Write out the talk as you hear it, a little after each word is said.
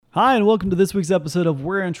Hi, and welcome to this week's episode of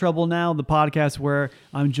We're in Trouble Now, the podcast where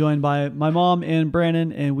I'm joined by my mom and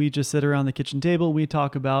Brandon, and we just sit around the kitchen table. We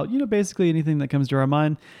talk about, basically anything that comes to our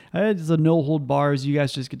mind. It's a no-hold bars. You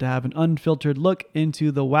guys just get to have an unfiltered look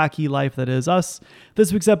into the wacky life that is us.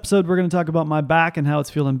 This week's episode, we're going to talk about my back and how it's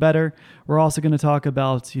feeling better. We're also going to talk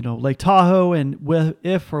about, Lake Tahoe and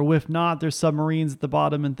if or if not, there's submarines at the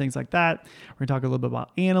bottom and things like that. We're going to talk a little bit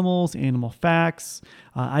about animals, animal facts.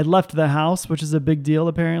 I left the house, which is a big deal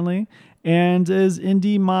apparently. And is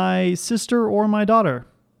Indy my sister or my daughter?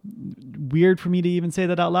 Weird for me to even say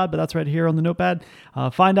that out loud, but that's right here on the notepad.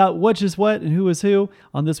 Find out which is what and who is who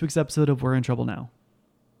on this week's episode of We're in Trouble Now.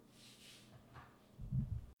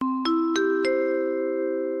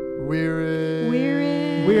 We're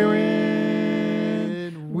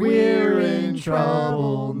in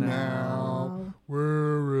trouble now.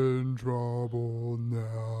 We're in trouble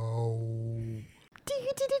now.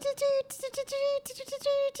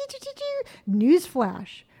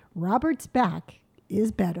 Newsflash, Robert's back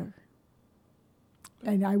is better.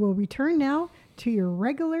 And I will return now to your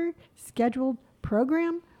regular scheduled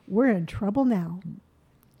program. We're in trouble now.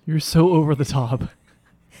 You're so over the top.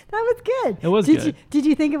 That was good. It was good. Did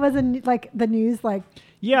you think it was like the news?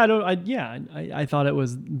 Yeah, I thought it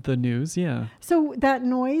was the news. Yeah. So that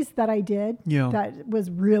noise that I did, Yeah. that was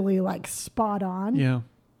really spot on. Yeah.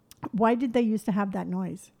 Why did they used to have that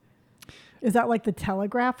noise? Is that like the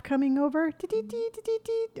telegraph coming over?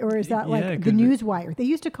 Or is that like the news wire? They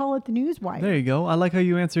used to call it the news wire. There you go. I like how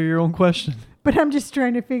you answer your own question. But I'm just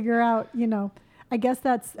trying to figure out, I guess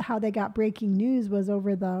that's how they got breaking news, was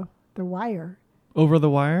over the wire. Over the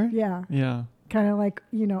wire? Yeah. Yeah. Kind of like,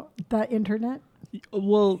 the internet.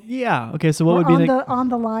 Well, yeah. Okay, so what would be on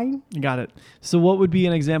the line? Got it. So what would be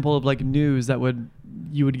an example of news that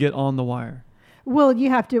you would get on the wire? Well, you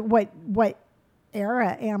have to, what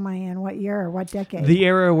era am I in? What year or what decade? The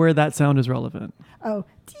era where that sound is relevant. Oh.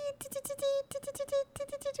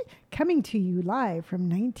 Coming to you live from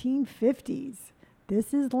 1950s.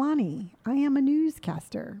 This is Lonnie. I am a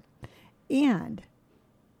newscaster. And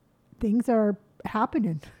things are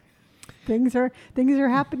happening. Things are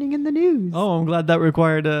happening in the news. Oh, I'm glad that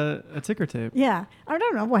required a ticker tape. Yeah. I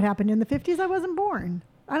don't know what happened in the 50s. I wasn't born.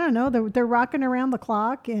 I don't know. They're rocking around the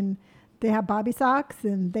clock, and they have bobby socks,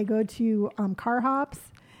 and they go to car hops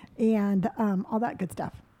and all that good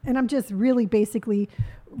stuff. And I'm just really basically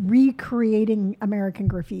recreating American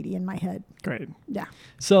graffiti in my head. Great. Yeah.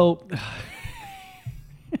 So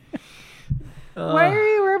why are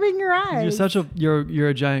you rubbing your eyes? You're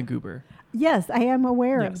a giant goober. Yes, I am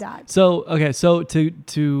aware of that. So, okay, so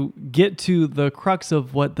to get to the crux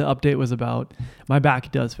of what the update was about, my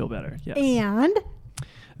back does feel better. Yes. And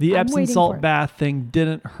the I'm Epsom salt bath thing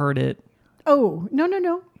didn't hurt it. Oh,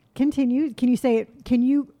 no. Continue. Can you say it? Can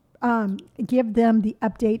you give them the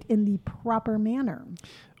update in the proper manner?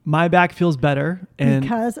 My back feels better, and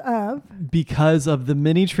because of the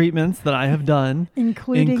many treatments that I have done,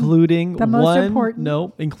 including the most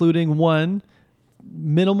important. Including one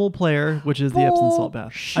minimal player, which is the Epsom salt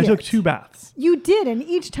bath. I took 2 baths. You did, and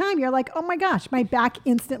each time you're like, "Oh my gosh, my back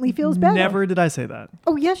instantly feels better." Never did I say that.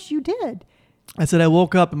 Oh yes, you did. I said I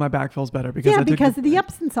woke up and my back feels better because of the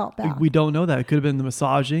Epsom salt bath. We don't know that. It could have been the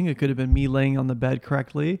massaging. It could have been me laying on the bed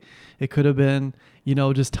correctly. It could have been,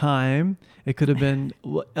 just time. It could have been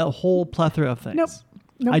a whole plethora of things.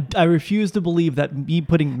 Nope. I refuse to believe that me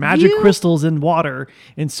putting magic crystals in water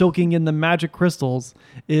and soaking in the magic crystals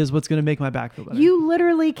is what's going to make my back feel better. You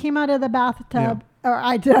literally came out of the bathtub, or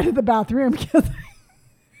I did out of the bathroom because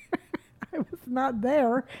I was not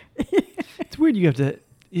there. It's weird you have to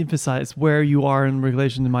emphasize where you are in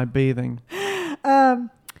relation to my bathing.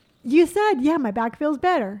 You said, my back feels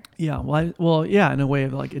better. Yeah. Well, yeah, in a way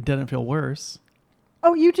of it didn't feel worse.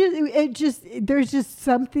 Oh, there's just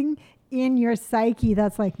something in your psyche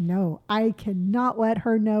that's like, no, I cannot let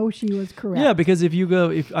her know she was correct. Yeah, because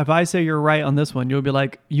if I say you're right on this one, you'll be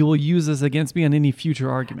like, you will use this against me on any future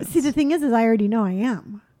arguments. See, the thing is I already know I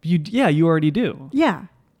am. You already do. Yeah.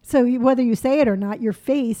 So whether you say it or not, your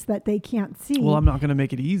face that they can't see. Well, I'm not going to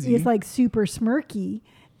make it easy. It's super smirky,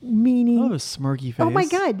 meaning. Oh, a smirky face. Oh my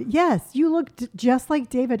God. Yes. You looked just like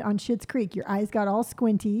David on Schitt's Creek. Your eyes got all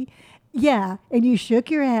squinty. Yeah. And you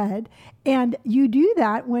shook your head, and you do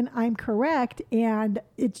that when I'm correct, and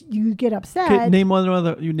you get upset. Okay, name one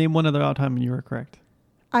other time when you were correct.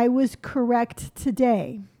 I was correct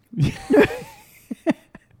today.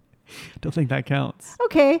 Don't think that counts.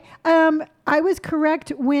 Okay. I was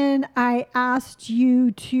correct when I asked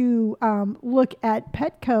you to look at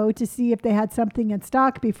Petco to see if they had something in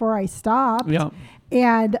stock before I stopped. Yeah.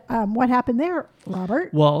 And what happened there,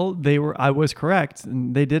 Robert? Well, I was correct,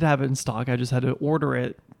 and they did have it in stock. I just had to order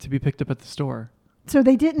it to be picked up at the store, So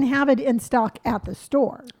they didn't have it in stock at the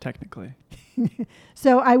store. technically.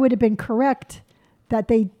 So I would have been correct that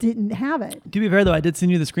they didn't have it. To be fair, though, I did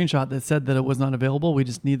send you the screenshot that said that it was not available. We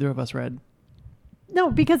just neither of us read. No,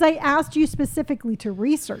 because I asked you specifically to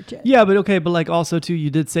research it. Yeah, but okay, but like also too, you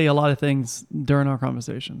did say a lot of things during our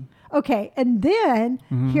conversation. Okay, and then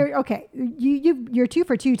here, okay, you're 2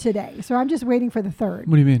 for 2 today, so I'm just waiting for the third.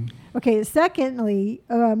 What do you mean? Okay, secondly,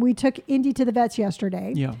 we took Indy to the vets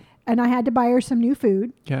yesterday, Yeah. and I had to buy her some new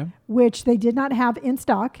food, Okay. which they did not have in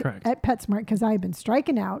stock Correct. at PetSmart because I had been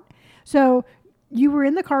striking out. So you were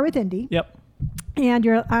in the car with Indy, Yep.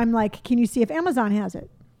 and I'm like, can you see if Amazon has it?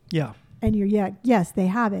 Yeah. And yes, they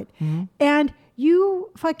have it. Mm-hmm. And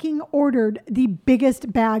you fucking ordered the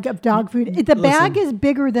biggest bag of dog food. The bag is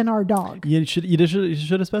bigger than our dog. You should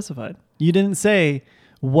have specified. You didn't say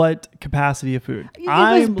what capacity of food. It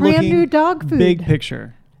was brand looking new dog food. Big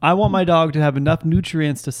picture. I want my dog to have enough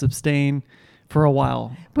nutrients to sustain for a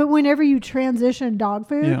while. But whenever you transition dog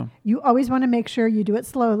food, Yeah. you always want to make sure you do it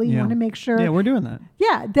slowly. You Yeah. want to make sure. Yeah, we're doing that.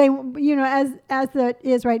 Yeah, they, as it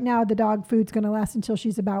is right now, the dog food's going to last until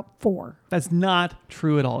she's about 4. That's not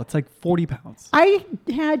true at all. It's like 40 pounds. I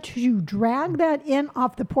had to drag that in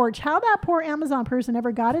off the porch. How that poor Amazon person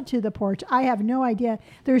ever got it to the porch, I have no idea.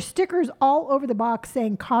 There's stickers all over the box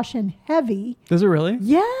saying caution heavy. Does it really?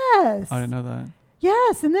 Yes. I didn't know that.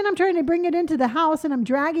 Yes. And then I'm trying to bring it into the house and I'm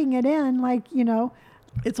dragging it in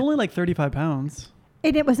It's only like 35 pounds.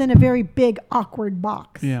 and it was in a very big, awkward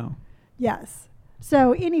box. Yeah. Yes.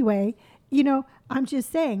 So anyway, I'm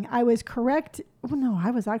just saying I was correct. Well, no,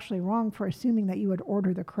 I was actually wrong for assuming that you would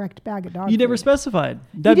order the correct bag of dog food. You never specified.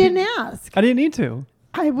 You didn't ask. I didn't need to.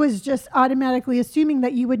 I was just automatically assuming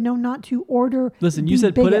that you would know not to order. Listen, you the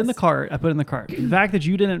said put it in the biggest. cart. I put it in the cart. The fact that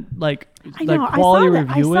you didn't I know. quality I saw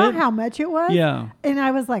that. review I saw it. how much it was. Yeah. And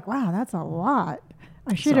I was like, wow, that's a lot.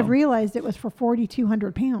 I should have So- realized it was for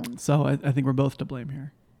 4,200 pounds. So I think we're both to blame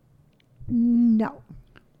here. No.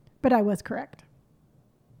 But I was correct.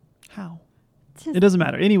 How? Just, It doesn't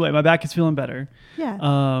matter. Anyway, my back is feeling better. yeah.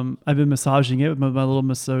 I've been massaging it with my little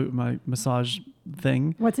my massage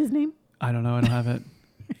thing. What's his name? I don't know. I don't have it.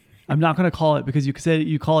 I'm not going to call it because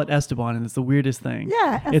you call it Esteban and it's the weirdest thing.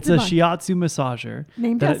 Yeah, It's a Esteban. shiatsu massager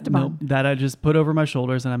Named that Esteban. that I just put over my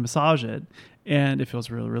shoulders and I massage it and it feels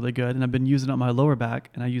really, really good. And I've been using it on my lower back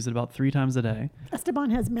and I use it about 3 times a day.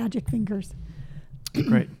 Esteban has magic fingers.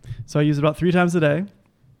 Great. So I use it about 3 times a day.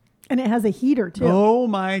 And it has a heater, too. Oh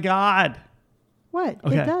my God. What?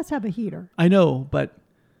 Okay. It does have a heater. I know, but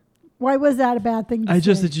Why was that a bad thing to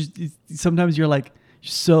say? sometimes you're like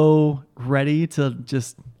so ready to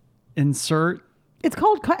just insert. It's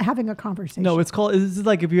called having a conversation. No, it's called, this is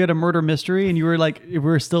like if you had a murder mystery and you were like, if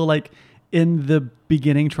we're still like in the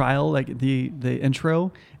beginning trial, like the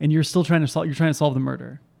intro, and you're still trying to solve the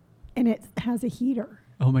murder. And it has a heater.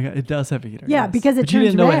 Oh my God, it does have a heater. Yeah, because it but you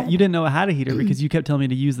turns didn't know red. you didn't know it had a heater because you kept telling me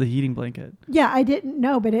to use the heating blanket. Yeah, I didn't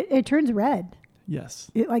know, but it turns red. Yes.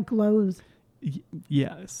 It like glows.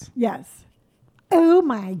 Yes. Yes. Oh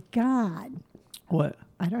my God. What?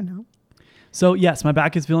 I don't know. So yes, my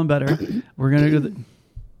back is feeling better. We're gonna do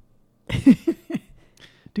the.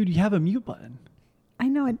 Dude, you have a mute button. I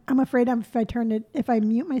know it. I'm afraid if I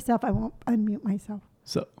mute myself, I won't unmute myself.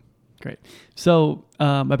 So great. So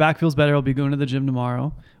my back feels better. I'll be going to the gym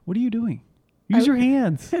tomorrow. What are you doing? Use your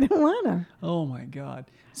hands. I don't wanna. Oh my God.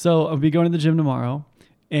 So I'll be going to the gym tomorrow,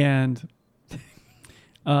 and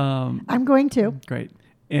I'm going to. great.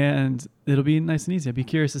 And it'll be nice and easy. I'd be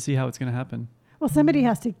curious to see how it's going to happen. Well, somebody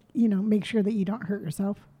has to, make sure that you don't hurt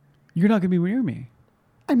yourself. You're not going to be near me.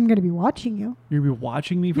 I'm going to be watching you. You're going to be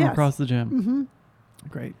watching me from Yes. across the gym. Mm-hmm.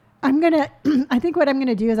 Great. I think what I'm going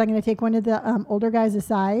to do is I'm going to take one of the older guys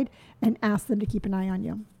aside and ask them to keep an eye on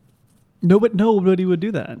you. Nobody would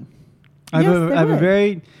do that. I Yes, have they a would.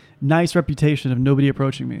 very nice reputation of nobody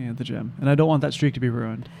approaching me at the gym, and I don't want that streak to be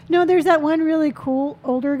ruined. No, there's that one really cool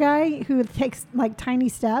older guy who takes like tiny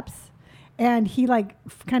steps and he like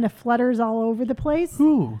kind of flutters all over the place.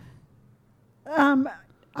 Ooh.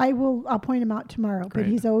 I'll point him out tomorrow, Great.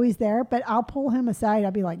 but he's always there, but I'll pull him aside.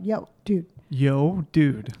 I'll be like, yo, dude. Yo,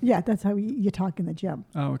 dude. Yeah, that's how you talk in the gym.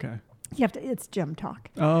 Oh, okay. It's gym talk.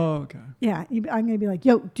 Oh, okay. Yeah. I'm going to be like,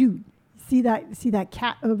 yo, dude, see that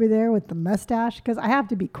cat over there with the mustache? Cause I have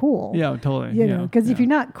to be cool. Yeah, totally. You know, because if you're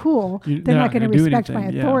not cool, they're not going to do respect my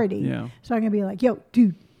anything. Yeah, authority. yeah. So I'm going to be like, yo,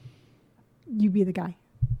 dude, you be the guy.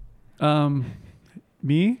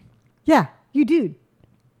 Me? Yeah, you dude.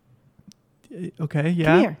 Okay,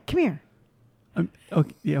 yeah. Come here.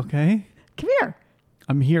 Okay, yeah, okay. Come here.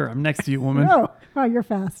 I'm here. I'm next to you, woman. Oh, you're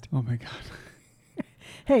fast. Oh my God.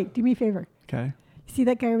 Hey, do me a favor. Okay. See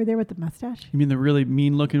that guy over there with the mustache? You mean the really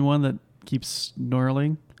mean looking one that keeps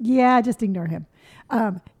snarling? Yeah, just ignore him.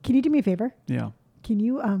 Can you do me a favor? Yeah. Can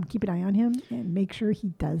you keep an eye on him and make sure he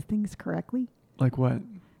does things correctly? Like what?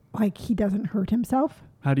 Like he doesn't hurt himself?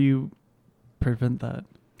 How do you prevent that?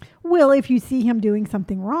 Well, if you see him doing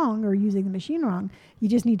something wrong or using the machine wrong, you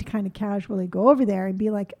just need to kind of casually go over there and be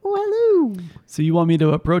like, oh, hello. So you want me to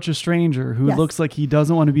approach a stranger who Yes. looks like he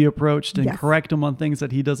doesn't want to be approached and Yes. correct him on things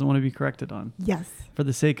that he doesn't want to be corrected on Yes. for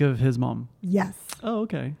the sake of his mom? Yes. Oh,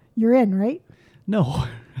 okay. You're in, right? No, that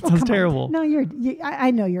Oh, sounds come on. terrible. No, I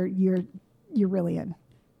know you're really in.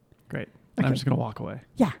 Great. Okay. I'm just going to walk away.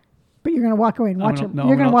 Yeah. But you're going to walk away and I'm watch gonna- him. no,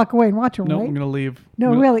 You're I'm going to gonna- walk away and watch him, No, right? I'm going to leave. No,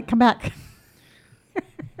 I'm gonna- really, come back.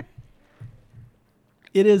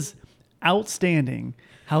 It is outstanding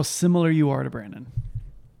how similar you are to Brandon.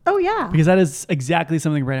 Oh, yeah. Because that is exactly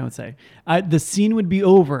something Brandon would say. The scene would be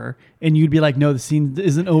over, and you'd be like, no, the scene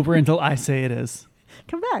isn't over until I say it is.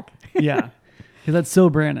 Come back. Yeah. Because that's so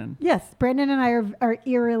Brandon. Yes, Brandon and I are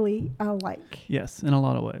eerily alike Yes, in a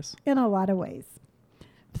lot of ways. in a lot of ways.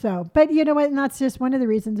 So, but you know what? And that's just one of the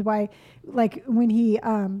reasons why, like when he,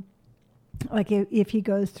 like if he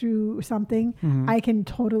goes through something, Mhm. I can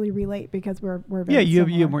totally relate because we're very Yeah, you have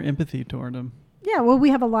similar. more empathy toward him. Yeah, well, we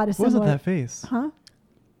have a lot of What was similar. it, that face? Huh?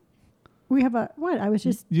 We have a what? I was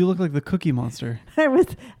just You look like the Cookie Monster.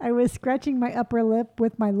 I was scratching my upper lip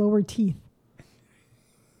with my lower teeth.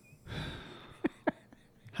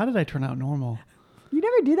 How did I turn out normal? You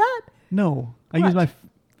never do that? No, I What? use my.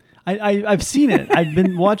 I've seen it. I've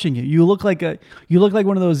been watching it. You look like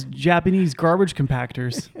one of those Japanese garbage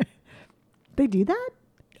compactors. They do that?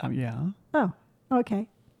 Yeah. Oh, okay.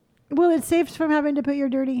 Well, it saves from having to put your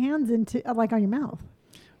dirty hands into like on your mouth.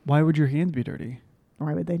 Why would your hands be dirty?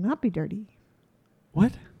 Why would they not be dirty?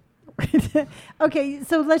 What? Okay,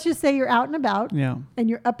 so let's just say you're out and about Yeah. and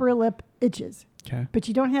your upper lip itches, Okay. but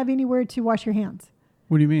you don't have anywhere to wash your hands.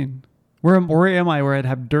 What do you mean? Where am I where I'd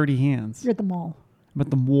have dirty hands? You're at the mall. I'm at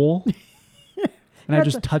the mall, and I You're at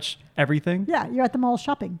just the- touch everything. Yeah, you're at the mall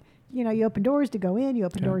shopping. You know, you open doors to go in, you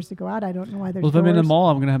open Okay. doors to go out. I don't know why there's Well, if I'm in the doors. mall,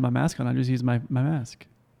 I'm gonna have my mask on. I just use my mask.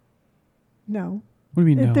 No. What do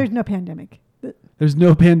you mean? No? There's no pandemic. There's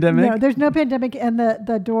no pandemic. No, there's no pandemic, and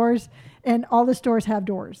the doors and all the stores have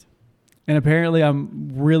doors. And apparently, I'm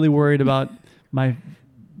really worried about my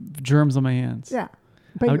germs on my hands. Yeah,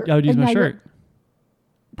 I would use and my now you're- shirt.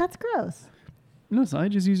 That's gross. No, it's not. I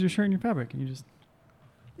just use your shirt and your fabric, and you just.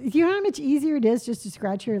 You know how much easier it is just to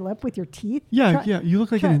scratch your lip with your teeth? Yeah, Try- yeah. You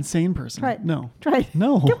look like try an it. insane person. Try it. No. Try it.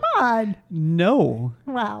 No. Come on. No.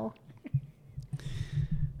 Wow.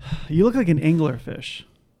 You look like an anglerfish.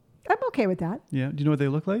 I'm okay with that. Yeah. Do you know what they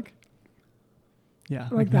look like? Yeah.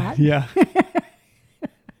 Like that? Yeah.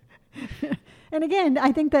 And again,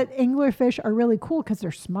 I think that anglerfish are really cool because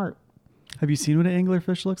they're smart. Have you seen what an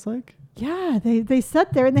anglerfish looks like? Yeah, they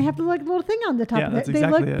sit there and they have the like little thing on the top Yeah, of it. that's They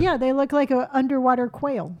exactly look, it. yeah, they look like an underwater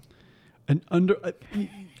quail. An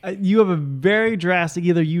you have a very drastic.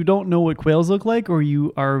 Either you don't know what quails look like, or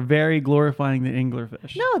you are very glorifying the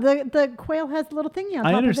anglerfish. No, the quail has a little thingy on top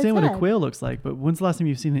I of understand its what a head. quail looks like, but when's the last time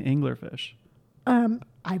you've seen an anglerfish?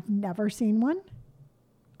 I've never seen one,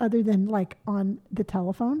 other than like on the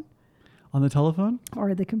telephone On the telephone?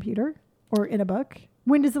 or the computer or in a book.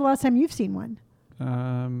 When is the last time you've seen one?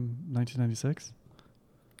 1996.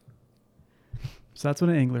 So that's what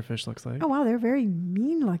an anglerfish looks like. Oh wow, they're very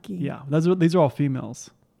mean looking. Yeah, these are all females.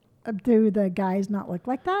 Do the guys not look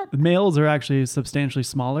like that? The males are actually substantially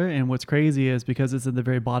smaller, and what's crazy is because it's at the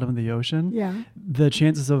very bottom of the ocean, Yeah. the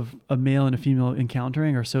chances of a male and a female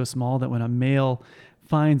encountering are so small that when a male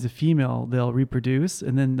finds a female, they'll reproduce,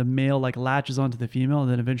 and then the male like latches onto the female,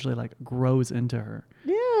 and then eventually like grows into her.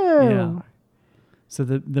 Ew. Yeah. So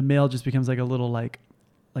the male just becomes like a little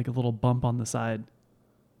bump on the side.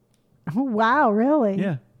 Oh wow, really?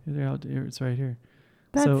 Yeah, it's right here.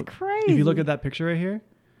 That's so crazy. If you look at that picture right here,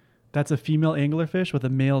 that's a female anglerfish with a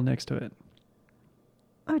male next to it.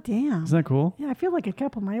 Oh damn. Isn't that cool? Yeah, I feel like a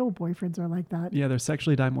couple of my old boyfriends are like that. Yeah, they're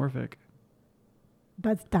sexually dimorphic.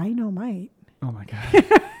 That's dynamite. Oh my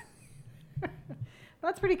god,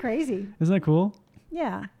 That's pretty crazy. isn't that cool?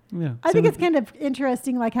 Yeah. Yeah, I think it's kind of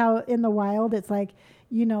interesting, like how in the wild, it's like,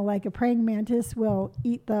 you know, like a praying mantis will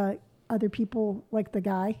eat the other people, like the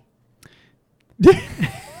guy.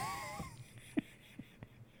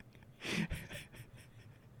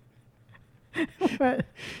 But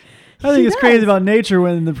I think she it's crazy does. about nature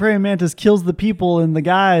when the praying mantis kills the people and the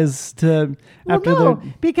guys to Well, after no,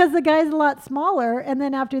 they're. because the guy's a lot smaller, and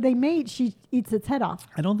then after they mate, she eats its head off.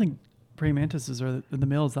 I don't think praying mantises are the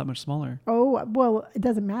male is that much smaller. Oh, well, it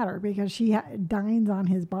doesn't matter because she dines on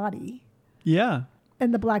his body. Yeah,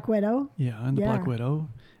 And the black widow. Yeah, and the Yeah. black widow.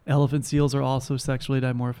 Elephant seals are also sexually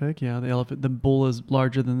dimorphic. Yeah, the bull is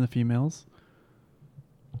larger than the females.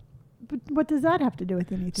 But what does that have to do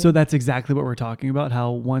with anything? So that's exactly what we're talking about.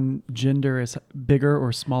 How one gender is bigger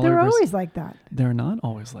or smaller. they're versus- always like that. They're not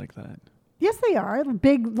always like that. Yes, they are.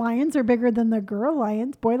 Big lions are bigger than the girl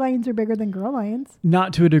lions. Boy lions are bigger than girl lions.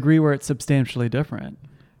 Not to a degree where it's substantially different.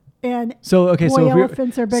 And So okay, boy so if we're-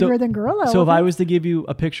 elephants are bigger than girl elephants. So if I was to give you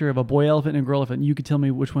a picture of a boy elephant and a girl elephant, you could tell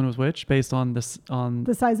me which one was which based on this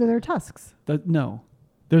the size of their tusks, no.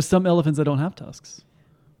 There's some elephants that don't have tusks.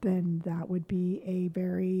 then that would be a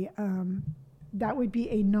very that would be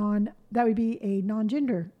a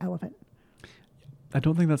non-gender elephant. I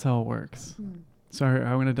don't think that's how it works. Hmm. Sorry,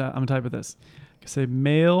 I'm gonna type of this. Say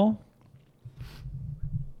male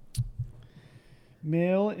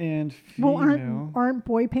and female. Well, aren't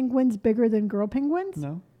boy penguins bigger than girl penguins?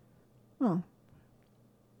 No. Oh.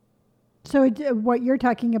 So what you're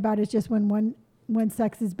talking about is just when one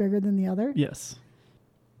sex is bigger than the other? Yes.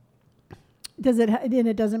 Does it? And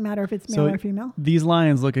it doesn't matter if it's male or female. These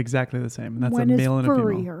lions look exactly the same, and that's One a is male and a female.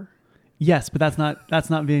 furrier. Yes, but that's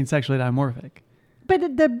not being sexually dimorphic.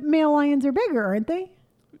 But the male lions are bigger, aren't they?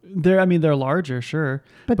 They're larger, sure,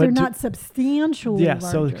 But they're not substantially Yeah.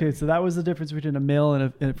 larger. So that was the difference between a male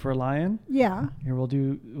and for a lion. Yeah. Here we'll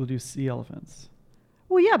do sea elephants.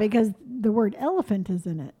 Well, yeah, because the word elephant is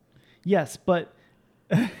in it. Yes, but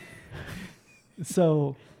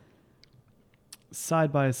so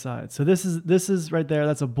side by side. So this is right there.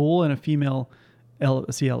 That's a bull and a female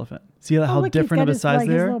sea elephant. See how look, different of a he's size got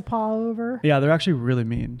they his are? little paw over. Yeah, they're actually really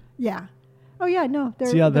mean. Yeah. Oh yeah, no,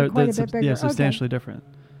 See how they're quite a bit bigger. Yeah, substantially different.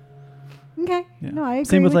 Okay. Yeah. No, I agree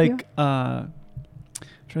Same with with you. like I'm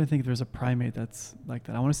trying to think if there's a primate that's like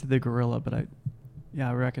that. I want to say the gorilla, but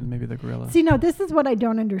I reckon maybe the gorilla. See, no, this is what I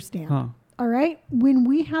don't understand. Huh. All right. When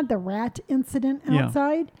we had the rat incident Yeah.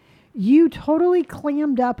 outside, you totally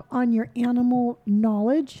clammed up on your animal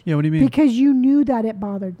knowledge Yeah, what do you mean? because you knew that it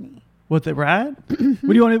bothered me. What, the rat?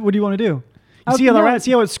 What do you want to do? You Oh, see how the no. rat?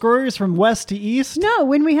 See how it scurries from west to east? No,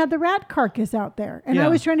 when we had the rat carcass out there, and Yeah. I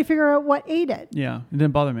was trying to figure out what ate it, Yeah, it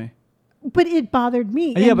didn't bother me. but it bothered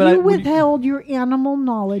me. Yeah, and but you what do you- withheld your animal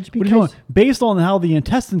knowledge What do you want? because. Based on how the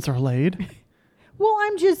intestines are laid. Well,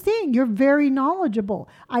 I'm just saying you're very knowledgeable.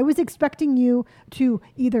 I was expecting you to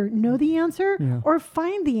either know the answer Yeah. or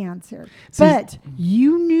find the answer, See, but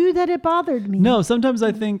you knew that it bothered me. No, sometimes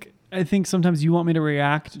I think sometimes you want me to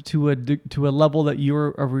react to a level that you're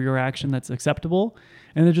of your reaction that's acceptable,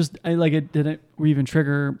 and it didn't even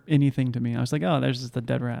trigger anything to me. I was like, oh, there's just a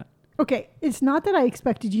dead rat. Okay, it's not that I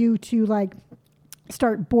expected you to like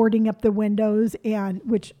start boarding up the windows, and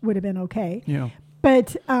which would have been okay. Yeah.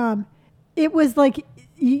 But it was like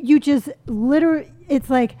you just literally. It's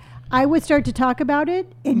like I would start to talk about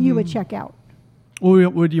it, and you would check out.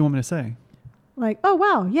 What do you want me to say? Like, oh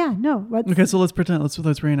wow, yeah, no. Okay, so let's pretend.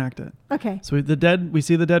 Let's reenact it. Okay. So we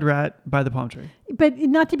see the dead rat by the palm tree. But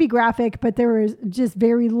not to be graphic, but there was just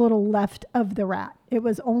very little left of the rat. It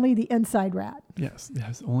was only the inside rat. Yes,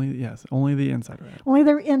 only the inside rat. Only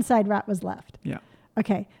the inside rat was left. Yeah.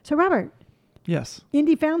 Okay. So Robert, Yes.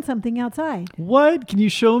 Indy found something outside. What? Can you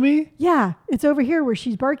show me? Yeah, it's over here where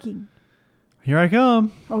she's barking. Here I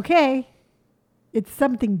come. Okay. It's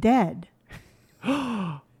something dead.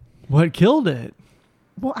 What killed it?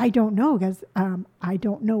 Well, I don't know because I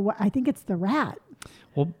don't know what. I think it's the rat.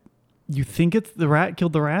 Well, you think it's the rat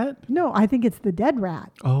killed the rat? No, I think it's the dead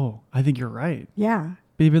rat. Oh, I think you're right. Yeah.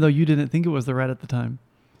 Even though you didn't think it was the rat at the time.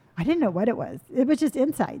 I didn't know what it was. It was just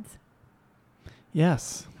insides.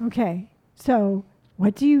 Yes. Okay. So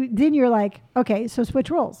then you're like, okay, so switch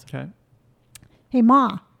roles. Okay. Hey,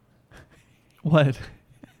 Ma, What?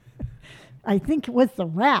 I think it was the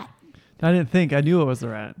rat. I didn't think. I knew it was the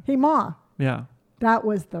rat. Hey, Ma, Yeah. that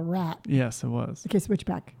was the rat. Yes, it was. Okay, switch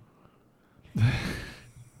back.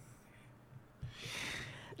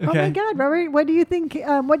 Okay. Oh my God, Robert, what do you think?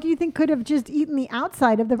 What do you think could have just eaten the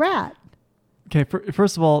outside of the rat? Okay.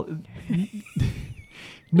 First of all,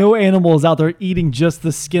 no animal is out there eating just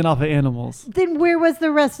the skin off of animals. Then where was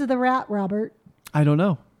the rest of the rat, Robert? I don't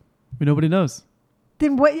know. Nobody knows.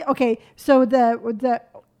 Then what? Okay, so the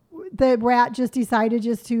rat just decided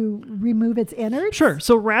just to remove its innards. Sure.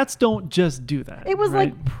 So rats don't just do that. It was right?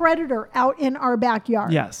 like Predator out in our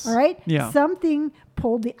backyard. Yes. All right. Yeah. Something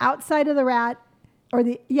pulled the outside of the rat,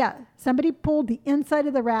 somebody pulled the inside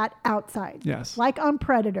of the rat outside. Yes. Like on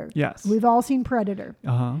Predator. Yes. We've all seen Predator.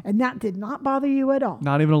 Uh-huh. And that did not bother you at all.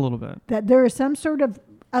 Not even a little bit. That there is some sort of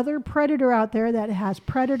other predator out there that has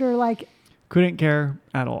predator-like. Couldn't care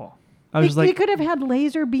at all. I was just It like, could have had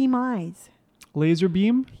laser beam eyes. laser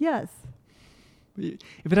beam? Yes.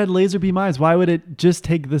 If it had laser beam eyes, why would it just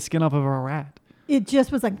take the skin off of a rat? It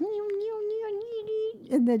just was like,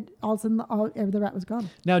 and then all of a sudden the rat was gone.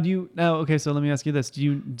 Okay, so let me ask you this.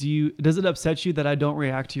 Does it upset you that I don't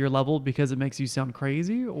react to your level because it makes you sound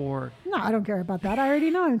crazy, or? No, I don't care about that. I already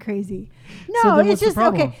know I'm crazy. So No, then it's what's the just,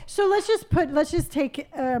 problem? okay. So let's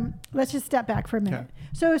just step back for a minute. Okay.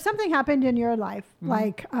 So if something happened in your life,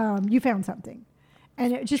 like you found something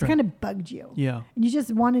and it just Sure. kind of bugged you. Yeah. And you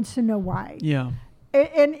just wanted to know why. Yeah.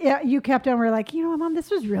 And you kept on, we're like, Mom, this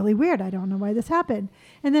was really weird. I don't know why this happened.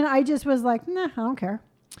 And then I just was like, nah, I don't care.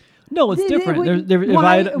 No, it's It different. would- If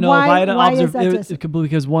I had an why is that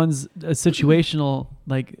because one's a situational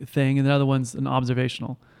like thing, and the other one's an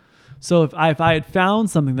observational. So if I had found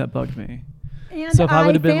something that bugged me, And so if I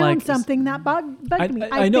would have been found like something that bugged me.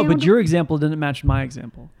 I know, but found- your example didn't match my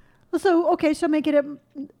example. So make it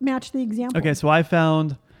match the example. Okay, so I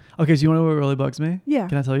found. Okay, so you want to know what really bugs me? Yeah.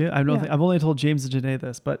 Can I tell you? I don't Yeah. think I've only told James and Janae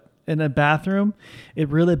this, but in a bathroom, it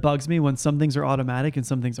really bugs me when some things are automatic and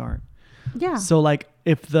some things aren't. Yeah. So like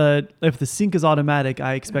if the sink is automatic,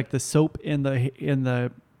 I expect the soap in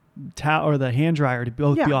the towel or the hand dryer to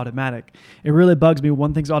both be Yeah. automatic. It really bugs me when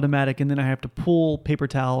one thing's automatic and then I have to pull paper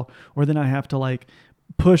towel, or then I have to like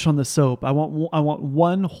push on the soap. I want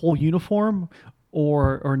one whole uniform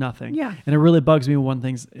or nothing. Yeah. And it really bugs me when one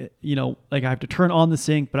thing's like I have to turn on the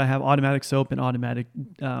sink, but I have automatic soap and automatic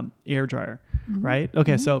air dryer. Mm-hmm. Right?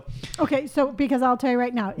 Okay, so Okay, so because I'll tell you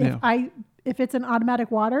right now, if it's an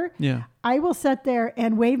automatic water, yeah. I will sit there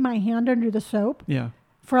and wave my hand under the soap Yeah.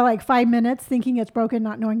 for like 5 minutes, thinking it's broken,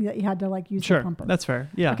 not knowing that you had to like use the Sure. pumper. That's fair.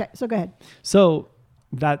 Yeah. Okay, so go ahead. So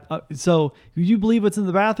so you believe it's in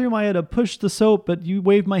the bathroom? I had to push the soap, but you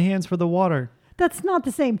waved my hands for the water. That's not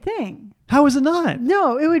the same thing. How is it not?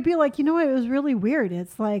 No, it would be like, it was really weird.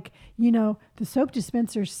 It's like, the soap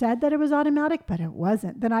dispenser said that it was automatic, but it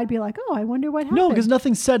wasn't. Then I'd be like, oh, I wonder what happened. No, because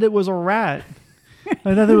nothing said it was a rat.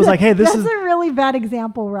 And then it was like, hey, this That's is. a really bad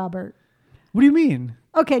example, Robert. What do you mean?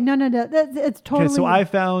 Okay, no. It's totally. Okay, so I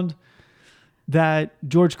found that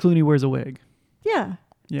George Clooney wears a wig. Yeah.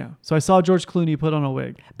 Yeah. So I saw George Clooney put on a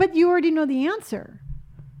wig. But you already know the answer.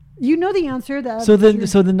 You know the answer. So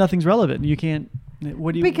then nothing's relevant. You can't.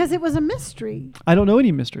 What do you? Because it was a mystery. I don't know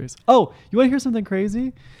any mysteries. Oh, you want to hear something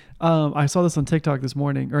crazy? I saw this on TikTok this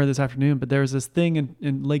morning or this afternoon, but there was this thing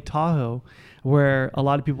in Lake Tahoe where a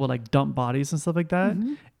lot of people like dump bodies and stuff like that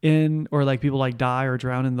or like people like die or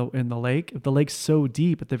drown in the lake. If the lake's so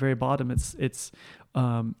deep at the very bottom, it's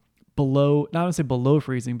below, not to say below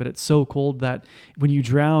freezing, but it's so cold that when you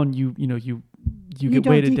drown, you get don't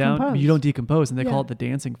weighted down, decompose. you don't decompose, and they call Yeah. it the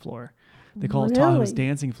dancing floor. They call it Really? Tahoe's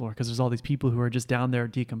dancing floor because there's all these people who are just down there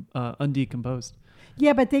undecomposed.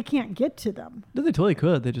 Yeah, but they can't get to them. No, they totally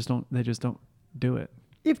could. They just don't do it.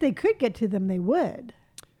 If they could get to them, they would.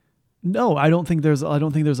 No, I don't think there's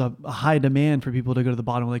a high demand for people to go to the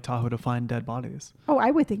bottom of Lake Tahoe to find dead bodies. Oh, I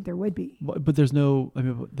would think there would be. But there's no. I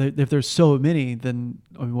mean, if there's so many, then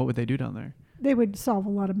what would they do down there? They would solve a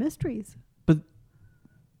lot of mysteries. But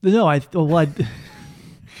no, I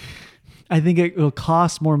think it will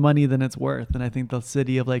cost more money than it's worth, and I think the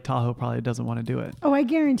city of Lake Tahoe probably doesn't want to do it. Oh, I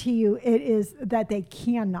guarantee you it is that they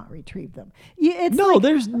cannot retrieve them. It's No, like,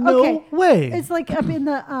 there's no way. It's like up in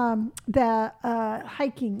the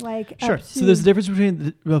hiking, like Sure. up So to- there's a difference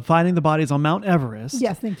between finding the bodies on Mount Everest.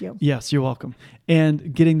 Yes, thank you. Yes, you're welcome.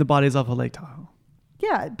 And getting the bodies off of Lake Tahoe.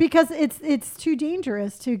 Yeah, because it's too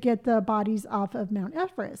dangerous to get the bodies off of Mount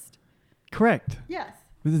Everest. Correct. Yes.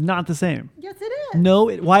 It's not the same. Yes, it is. No.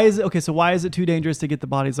 Why is it? Okay, so why is it too dangerous to get the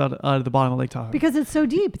bodies out of the bottom of Lake Tahoe? Because it's so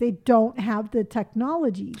deep, they don't have the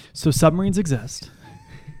technology. So submarines exist.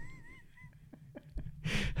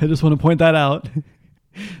 I just want to point that out,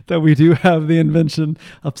 that we do have the invention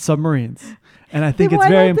of submarines. And I think Then it's why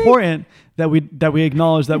very don't they- important that we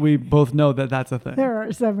acknowledge that we both know that that's a thing. There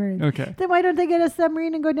are submarines. Okay. Then why don't they get a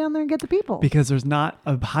submarine and go down there and get the people? Because there's not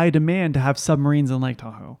a high demand to have submarines in Lake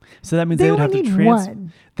Tahoe. So that means They they would have only to need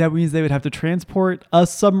one. That means they would have to transport a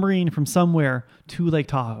submarine from somewhere to Lake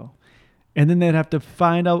Tahoe. And then they'd have to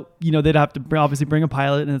find out, they'd have to obviously bring a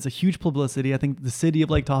pilot, and it's a huge publicity. I think the city of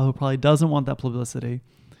Lake Tahoe probably doesn't want that publicity.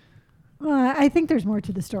 I think there's more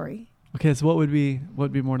to the story. Okay, so what would be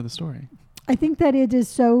more to the story? I think that it is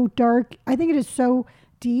so dark. I think it is so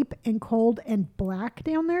deep and cold and black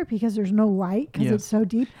down there because there's no light because Yes. it's so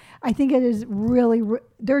deep. I think it is really,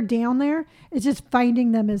 they're down there. It's just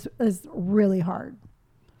finding them is really hard.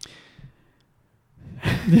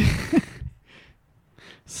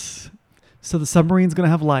 So the submarine's going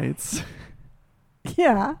to have lights.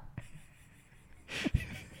 Yeah.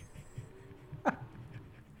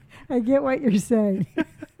 I get what you're saying.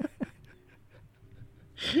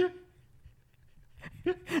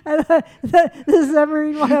 And the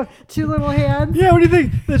submarine will have two little hands. Yeah, what do you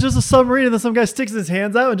think? There's just a submarine and then some guy sticks his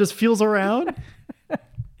hands out and just feels around?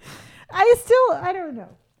 I don't know.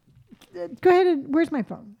 Go ahead and, where's my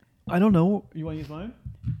phone? I don't know. You want to use mine?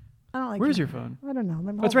 I don't like Where's your phone? I don't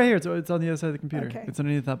know. It's right here. It's on the other side of the computer. Okay. It's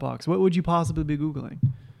underneath that box. What would you possibly be Googling?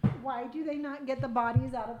 Why do they not get the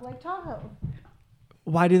bodies out of Lake Tahoe?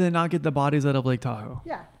 Why do they not get the bodies out of Lake Tahoe?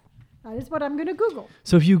 Yeah, that is what I'm going to Google.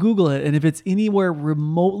 So if you Google it, and if it's anywhere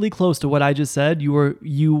remotely close to what I just said,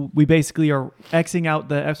 we basically are Xing out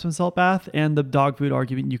the Epsom salt bath and the dog food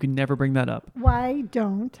argument. You can never bring that up. Why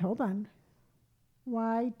don't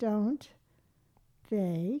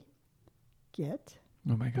they get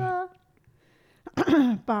Oh my God.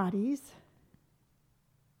 the bodies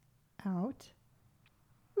out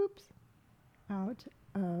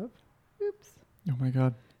of Oh my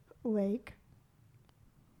God. Lake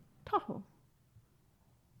Tahoe?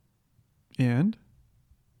 And?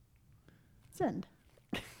 Send.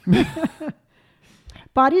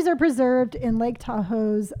 Bodies are preserved in Lake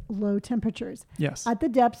Tahoe's low temperatures. Yes. At the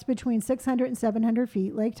depths between 600 and 700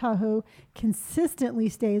 feet, Lake Tahoe consistently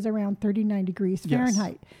stays around 39 degrees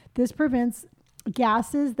Fahrenheit. Yes. This prevents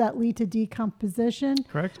gases that lead to decomposition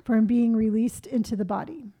Correct. from being released into the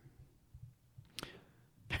body.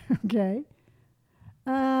 Okay.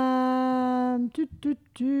 Why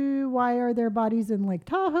are there bodies in Lake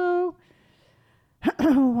Tahoe?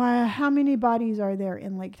 How many bodies are there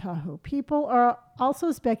in Lake Tahoe? People are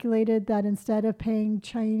also speculated that instead of paying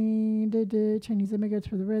Chinese immigrants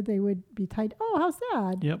for the red, they would be tied. Oh, how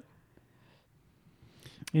sad. Yep.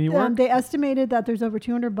 Any work? They estimated that there's over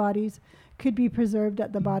 200 bodies could be preserved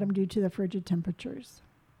at the bottom due to the frigid temperatures.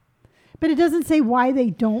 But it doesn't say why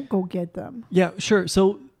they don't go get them. Yeah, sure.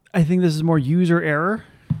 So I think this is more user error.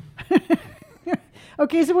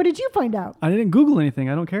 Okay, so what did you find out? I didn't Google anything.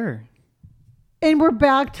 I don't care. And we're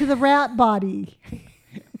back to the rat body.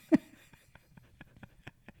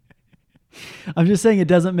 I'm just saying it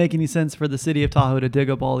doesn't make any sense for the city of Tahoe to dig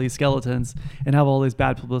up all these skeletons and have all this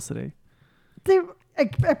bad publicity.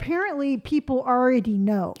 Apparently, people already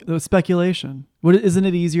know. The speculation. Isn't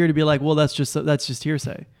it easier to be like, well, that's just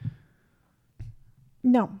hearsay?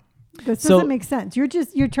 No, this doesn't make sense. You're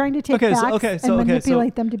trying to take facts and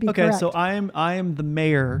manipulate them to be correct. Okay, so I am the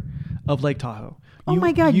mayor of Lake Tahoe. Oh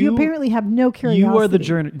my God, you apparently have no curiosity. You are the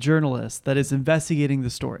journalist that is investigating the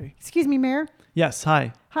story. Excuse me, Mayor? Yes,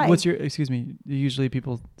 hi. Hi. Excuse me, usually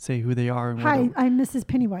people say who they are. And hi, I'm Mrs.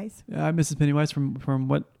 Pennywise. I'm Mrs. Pennywise from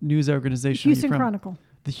what news organization are you from? Houston Chronicle.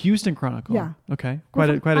 The Houston Chronicle? Yeah. Okay, quite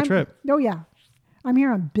a trip. Oh yeah, I'm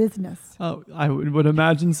here on business. Oh, I would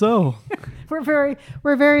imagine so. We're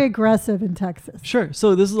very aggressive in Texas. Sure.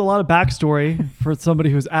 So this is a lot of backstory for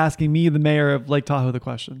somebody who's asking me, the mayor of Lake Tahoe, the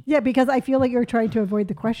question. Yeah, because I feel like you're trying to avoid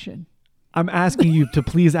the question. I'm asking you to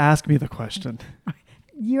please ask me the question.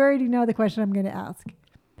 You already know the question I'm going to ask.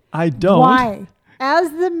 I don't. Why,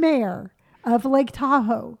 as the mayor of Lake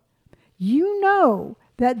Tahoe, you know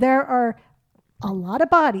that there are a lot of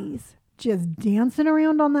bodies just dancing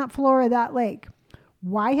around on that floor of that lake.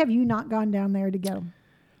 Why have you not gone down there to get them?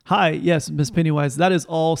 Hi, yes, Ms. Pennywise. That is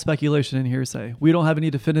all speculation and hearsay. We don't have any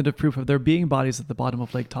definitive proof of there being bodies at the bottom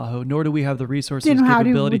of Lake Tahoe, nor do we have the resources Then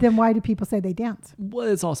capability. Then why do people say they dance? Well,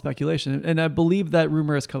 it's all speculation. And I believe that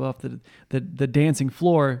rumor has come up that the dancing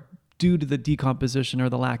floor due to the decomposition or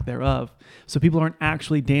the lack thereof. So people aren't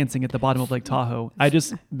actually dancing at the bottom of Lake Tahoe.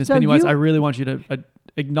 Ms. Pennywise, I really want you to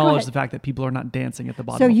acknowledge the fact that people are not dancing at the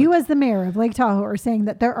bottom. So you as the mayor of Lake Tahoe are saying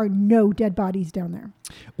that there are no dead bodies down there.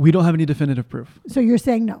 We don't have any definitive proof. So you're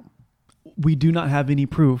saying no. We do not have any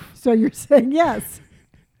proof. So you're saying yes.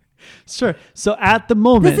 Sure. So at the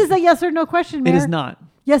moment, this is a yes or no question, Mayor. It is not.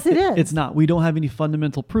 Yes, it is. It's not. We don't have any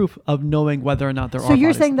fundamental proof of knowing whether or not there are. So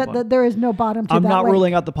you're saying that there is no bottom to that lake? I'm not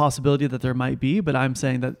ruling out the possibility that there might be, but I'm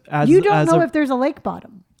saying that you don't know if there's a lake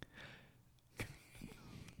bottom.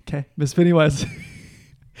 Okay, Ms. Pennywise.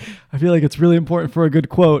 I feel like it's really important for a good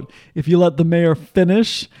quote. If you let the mayor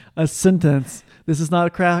finish a sentence, this is not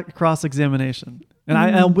a cross-examination. And I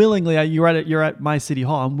am willingly, you're at my city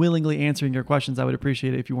hall. I'm willingly answering your questions. I would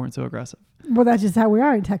appreciate it if you weren't so aggressive. Well, that's just how we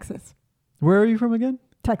are in Texas. Where are you from again?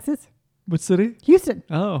 Texas. What city? Houston.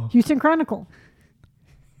 Oh. Houston Chronicle.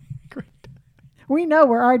 Great. We know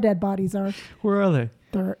where our dead bodies are. Where are they?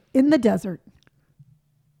 They're in the desert.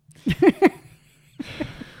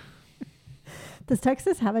 Does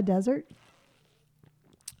Texas have a desert?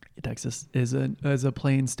 Texas is a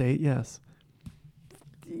plain state, yes.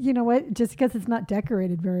 You know what? Just because it's not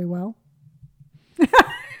decorated very well.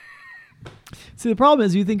 See, the problem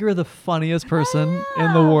is you think you're the funniest person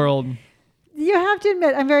in the world. You have to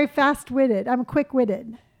admit, I'm very fast-witted. I'm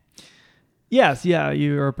quick-witted. Yes, yeah,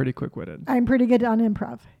 you are pretty quick-witted. I'm pretty good on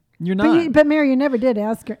improv. You're not. But Mary, you never did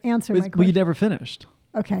answer my Well, you question. never finished.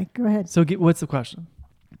 Okay, go ahead. So what's the question?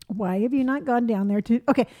 Why have you not gone down there to?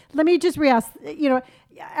 Okay, let me just re-ask.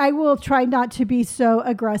 I will try not to be so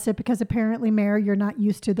aggressive because apparently, Mary, you're not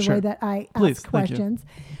used to the Sure. way that I Please, ask thank you. questions.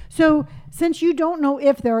 So, since you don't know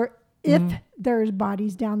if there's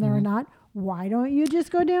bodies down there or not, why don't you just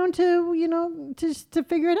go down to to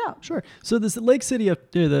figure it out? Sure. So the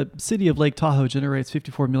city of Lake Tahoe generates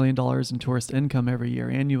 $54 million in tourist income every year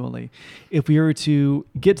annually. If we were to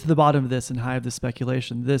get to the bottom of this and hive the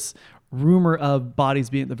speculation, this rumor of bodies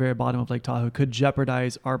being at the very bottom of Lake Tahoe could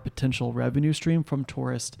jeopardize our potential revenue stream from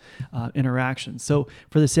tourist interactions. So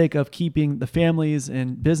for the sake of keeping the families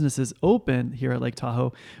and businesses open here at Lake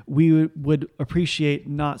Tahoe, we would appreciate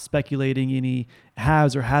not speculating any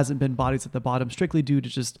has or hasn't been bodies at the bottom strictly due to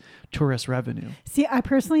just tourist revenue. See, I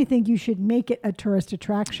personally think you should make it a tourist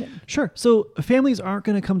attraction. Sure. So families aren't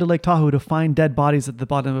going to come to Lake Tahoe to find dead bodies at the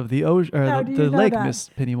bottom of the ocean or How do the you know lake, that? Miss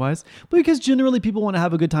Pennywise, because generally people want to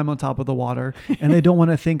have a good time on top of the water and they don't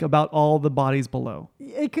want to think about all the bodies below.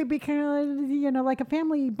 It could be kind of like a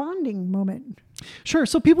family bonding moment. Sure.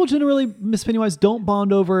 So people generally, Miss Pennywise, don't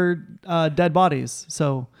bond over dead bodies.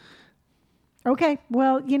 So Okay,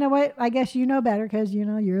 well, you know what? I guess you know better because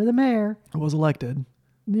you're the mayor. I was elected.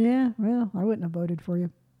 Yeah, well, I wouldn't have voted for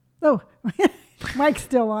you. Oh, Mike's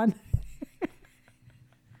still on.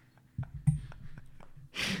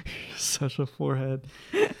 Such a forehead.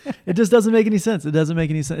 It just doesn't make any sense. It doesn't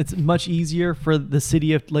make any sense. It's much easier for the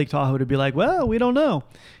city of Lake Tahoe to be like, well, we don't know.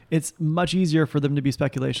 It's much easier for them to be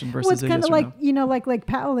speculation versus Well, it's a kind yes of or like, no. like Lake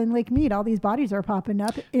Powell and Lake Mead, all these bodies are popping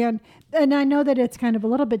up. And I know that it's kind of a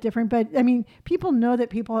little bit different, but I mean, people know that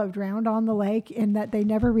people have drowned on the lake and that they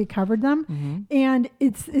never recovered them. Mm-hmm. And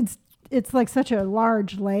it's like such a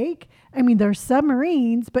large lake. I mean, there's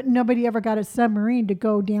submarines, but nobody ever got a submarine to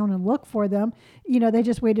go down and look for them. They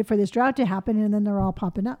just waited for this drought to happen and then they're all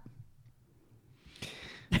popping up.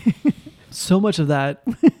 So much of that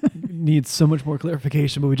needs so much more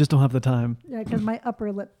clarification, but we just don't have the time. Yeah, because my upper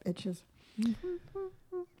lip itches.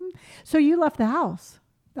 So you left the house.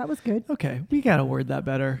 That was good. Okay, we got to word that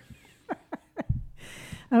better.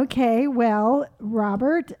 Okay, well,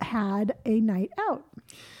 Robert had a night out.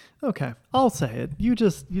 Okay, I'll say it. You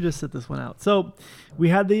just sit this one out. So we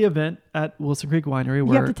had the event at Wilson Creek Winery You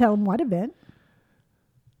where, have to tell him what event.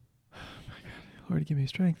 Lord, give me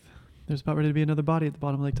strength. There's about ready to be another body at the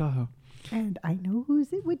bottom of Lake Tahoe. And I know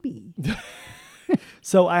whose it would be.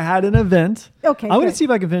 So I had an event. Okay, I'm going good. to see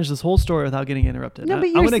if I can finish this whole story without getting interrupted. No, but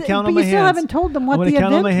I'm going to count on my hands. still haven't told them what I'm going the to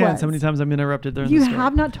count on event my hands was. how many times I'm interrupted during You the story.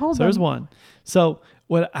 have not told So there's them. one. So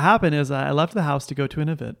what happened is I left the house to go to an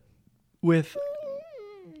event with...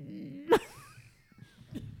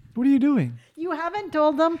 What are you doing? You haven't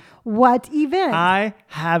told them what event. I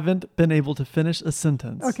haven't been able to finish a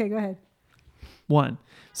sentence. Okay, go ahead. One.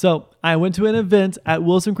 So I went to an event at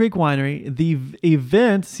Wilson Creek Winery. The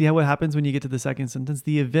event, see how what happens when you get to the second sentence?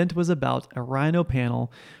 The event was about a rhino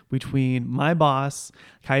panel between my boss,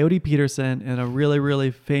 Coyote Peterson, and a really,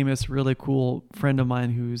 really famous, really cool friend of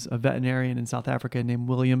mine who's a veterinarian in South Africa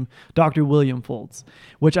named Dr. William Folds,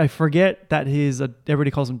 which I forget that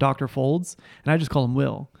everybody calls him Dr. Folds, and I just call him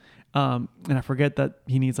Will. And I forget that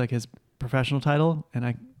he needs like his professional title, and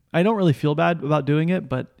I don't really feel bad about doing it,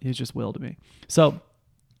 but he's just Will to me. So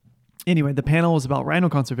anyway, the panel was about rhino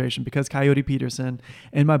conservation because Coyote Peterson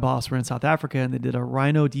and my boss were in South Africa and they did a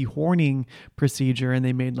rhino dehorning procedure, and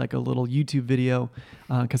they made like a little YouTube video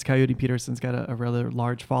because Coyote Peterson's got a rather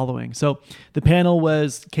large following. So the panel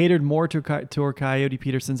was catered more to Coyote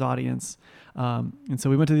Peterson's audience. And so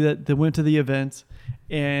we went to the event,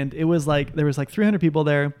 and it was like, there was like 300 people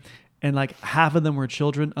there, and like half of them were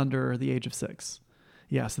children under the age of 6.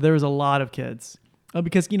 Yeah. So there was a lot of kids.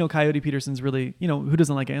 Because, Coyote Peterson's really, who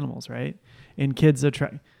doesn't like animals, right? And kids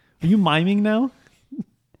attract. Are you miming now?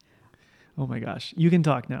 Oh my gosh. You can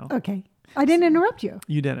talk now. Okay. I didn't interrupt you.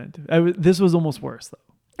 You didn't. This was almost worse,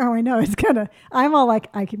 though. Oh, I know. It's kind of, I'm all like,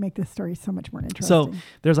 I can make this story so much more interesting. So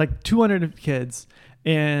there's like 200 kids.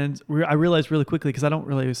 And I realized really quickly, because I don't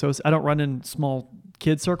run in small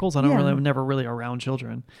kid circles. I'm never really around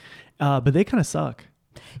children. But they kind of suck.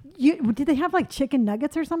 Did they have like chicken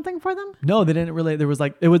nuggets or something for them? No, they didn't really. There was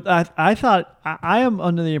like, it was, I thought, I am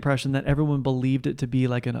under the impression that everyone believed it to be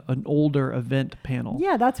like an older event panel.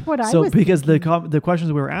 Yeah, that's what I was So because thinking. the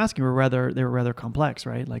questions we were asking were rather complex,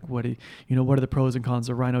 right? Like what are the pros and cons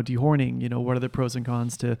of rhino dehorning? What are the pros and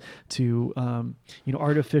cons to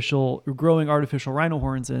growing artificial rhino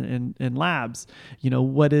horns in labs?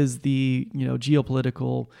 What is the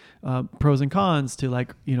geopolitical pros and cons to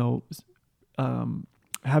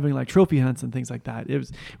having like trophy hunts and things like that. It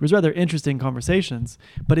was rather interesting conversations,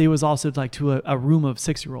 but it was also like to a room of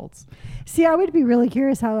 6-year-olds. See, I would be really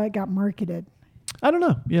curious how it got marketed. I don't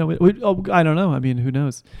know. I don't know. I mean, who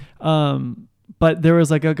knows? But there was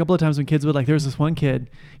like a couple of times when kids would like, there was this one kid,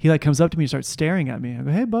 he like comes up to me and starts staring at me. I go,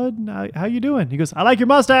 "Hey bud, how you doing?" He goes, "I like your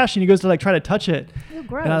mustache." And he goes to like try to touch it. Oh,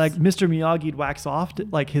 gross. And I like Mr. Miyagi'd wax off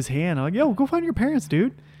like his hand. I'm like, "Yo, go find your parents,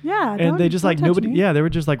 dude." Yeah. And they just like don't touch nobody. me. Yeah. They were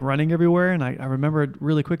just like running everywhere. And I remembered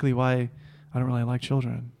really quickly why I don't really like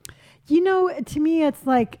children. You know, to me, it's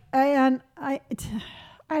like, I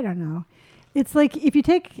don't know. It's like if you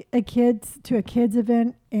take a kids to a kids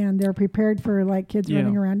event and they're prepared for like kids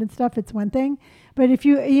running around and stuff, it's one thing. But if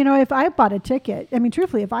if I bought a ticket, I mean,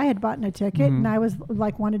 truthfully, if I had bought a ticket and I was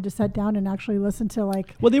like wanted to sit down and actually listen to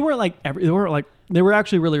like, well, they were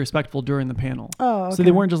actually really respectful during the panel. Oh, okay. So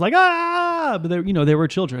they weren't just like, but they were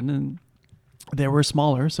children and they were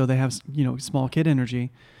smaller. So they have, small kid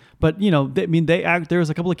energy, but there was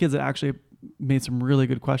a couple of kids that actually made some really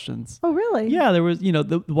good questions. Oh, really? Yeah, there was,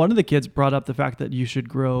 one of the kids brought up the fact that you should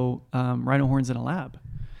grow rhino horns in a lab,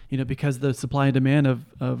 because the supply and demand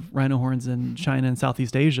of rhino horns in China and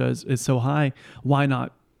Southeast Asia is so high. Why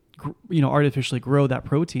not, artificially grow that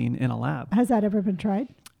protein in a lab? Has that ever been tried?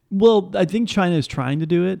 Well, I think China is trying to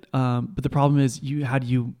do it, but the problem is you'd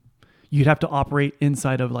have to operate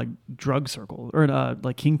inside of like drug circles or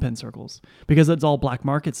like kingpin circles because it's all black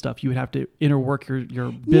market stuff. You would have to interwork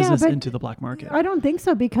your business into the black market. I don't think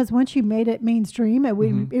so, because once you made it mainstream, it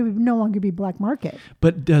would no longer be black market.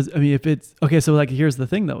 But if it's okay, so like here's the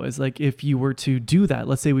thing though, is like if you were to do that,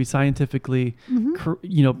 let's say we scientifically,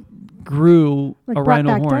 grew like a brought rhino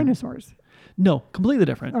back horn. dinosaurs. No, completely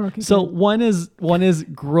different. Oh, okay, so good. one is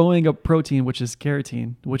growing a protein, which is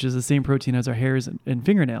keratin, which is the same protein as our hairs and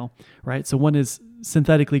fingernail, right? So one is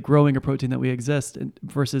synthetically growing a protein that we exist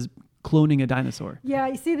versus cloning a dinosaur. Yeah,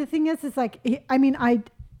 you see, the thing is, it's like, I mean, I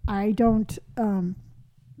don't,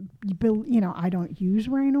 I don't use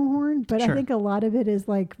rhino horn, but Sure. I think a lot of it is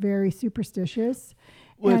like very superstitious.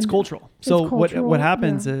 Well, it's And cultural. it's So cultural, what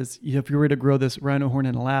happens yeah. is if you were to grow this rhino horn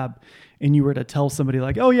in a lab and you were to tell somebody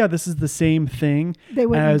like, "Oh yeah, this is the same thing They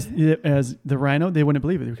wouldn't. as the rhino," they wouldn't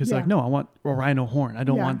believe it because Yeah. like, "No, I want a rhino horn. I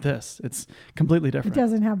don't Yeah. want this. It's completely It different."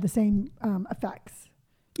 doesn't have the same effects.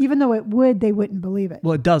 Even though it would, they wouldn't believe it.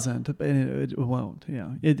 Well, it doesn't. But it won't. Yeah,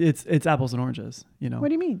 it's apples and oranges. What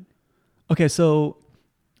do you mean? Okay, so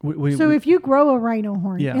If you grow a rhino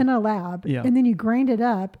horn Yeah. in a lab Yeah. and then you grind it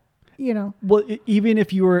up, well, even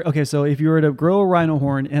if you were so if you were to grow a rhino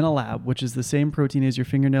horn in a lab, which is the same protein as your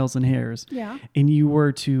fingernails and hairs, Yeah. and you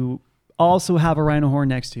were to also have a rhino horn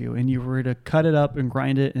next to you, and you were to cut it up and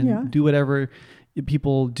grind it and Yeah. do whatever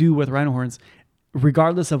people do with rhino horns,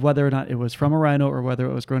 regardless of whether or not it was from a rhino or whether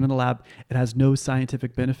it was grown in a lab, it has no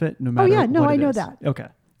scientific benefit, no matter. yeah, no, what I it know is. that. Okay.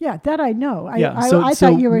 Yeah, that I know. I So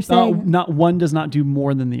thought you were saying not one does not do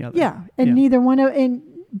more than the other. yeah, and neither one of and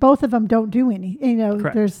both of them don't do any.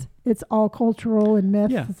 Correct. It's all cultural and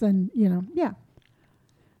myths Yeah. and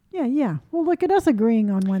yeah. Well, look at us agreeing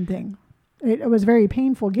on one thing. It was very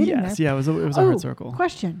painful getting Yes. there. Yeah. It was a hard circle.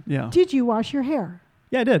 Question. Yeah. Did you wash your hair?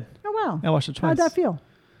 Yeah, I did. Oh wow. I washed it twice. How'd that feel?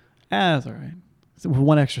 That's all right. So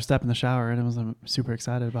one extra step in the shower, and I'm super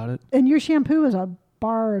excited about it. And your shampoo is a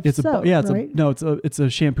bar of soap, right? It's a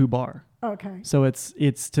shampoo bar. Okay. So it's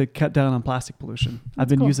to cut down on plastic pollution. I've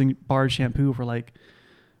been cool. using barred shampoo for like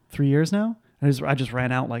 3 years now. I just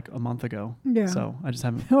ran out like a month ago. Yeah. So I just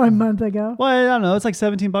haven't. A month ago. Well, I don't know. It's like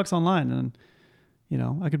 $17 online, and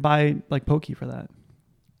I could buy like Pokey for that.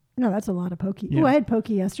 No, that's a lot of pokey. Yeah. Oh, I had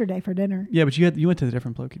pokey yesterday for dinner. Yeah, but you went to the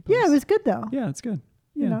different Pokey. Yeah, it was good though. Yeah, it's good.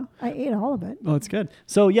 You know, I ate all of it. Well, it's good.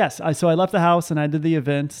 So yes, I left the house and I did the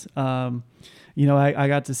event. I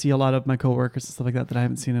got to see a lot of my coworkers and stuff like that I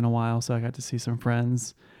haven't seen in a while. So I got to see some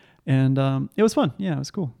friends, and it was fun. Yeah, it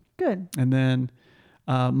was cool. Good. And then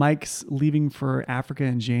Mike's leaving for Africa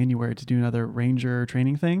in January to do another ranger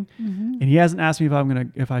training thing, and he hasn't asked me if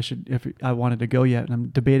I wanted to go yet, and I'm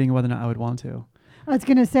debating whether or not I would want to. I was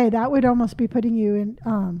going to say that would almost be putting you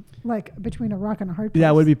in like between a rock and a hard place.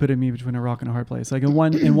 Yeah, it would be putting me between a rock and a hard place. Like in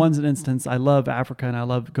one instance, I love Africa and I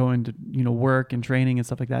love going to work and training and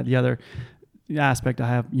stuff like that. The other aspect, I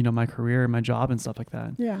have my career and my job and stuff like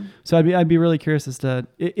that. Yeah. So I'd be really curious as to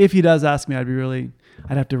if he does ask me, I'd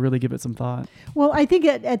have to really give it some thought. Well, I think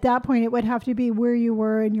at that point it would have to be where you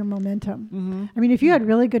were in your momentum. Mm-hmm. I mean, if you had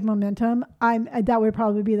really good momentum, that would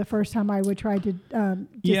probably be the first time I would try to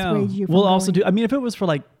dissuade you. From We'll also going. do. I mean, if it was for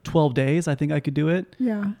like 12 days, I think I could do it.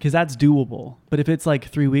 Yeah. Because that's doable. But if it's like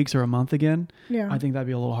 3 weeks or a month again, Yeah. I think that'd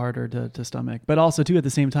be a little harder to stomach. But also too, at the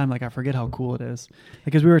same time, like I forget how cool it is.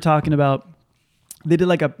 Because we were talking about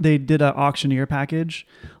they did an auctioneer package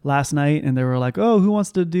last night, and they were like, oh, who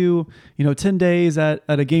wants to do 10 days at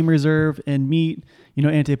a game reserve and meet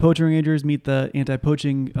anti-poaching rangers, meet the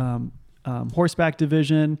anti-poaching horseback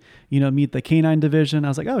division, meet the canine division. I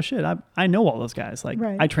was like, oh shit, I know all those guys. Like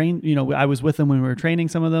Right. I trained, I was with them when we were training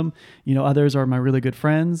some of them, others are my really good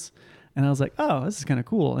friends. And I was like, oh, this is kind of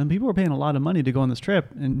cool. And people were paying a lot of money to go on this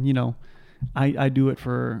trip. And, I do it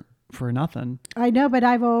for nothing. I know, but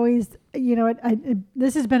I've always,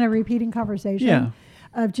 this has been a repeating conversation Yeah.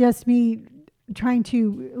 of just me trying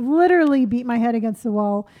to literally beat my head against the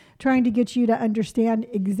wall, trying to get you to understand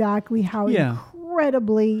exactly how Yeah.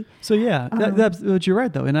 incredibly. So yeah, but you're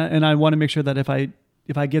right though. And I want to make sure that if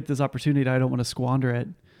I get this opportunity, I don't want to squander it.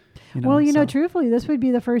 So. Truthfully, this would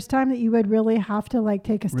be the first time that you would really have to like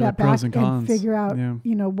take a step back pros and cons. figure out,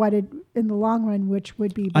 Yeah. what it in the long run, which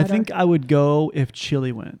would be better. I think I would go if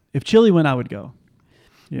Chile went. If Chile went, I would go.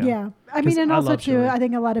 Yeah. I mean, 'Cause and I also love too, Chile. I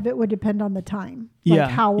think a lot of it would depend on the time. Yeah,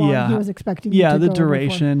 Like how long yeah. he was expecting you Yeah, to the go over for.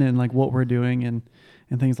 duration and like what we're doing and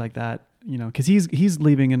things like that. Because he's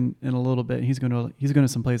leaving in a little bit. He's going to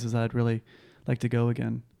some places that I'd really like to go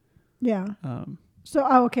again. Yeah. Um, So,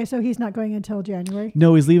 okay. So he's not going until January.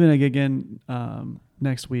 no, he's leaving again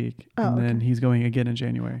next week, Oh, and then okay. he's going again in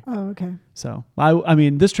January. Oh, okay. So I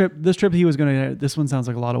mean, this trip he was going to. This one sounds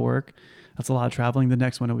like a lot of work. That's a lot of traveling. The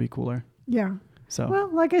next one will be cooler. Yeah. So Well,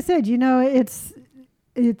 like I said, it's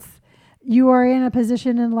you are in a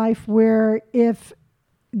position in life where if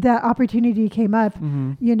that opportunity came up,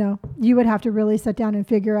 mhm. you would have to really sit down and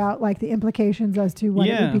figure out like the implications as to what it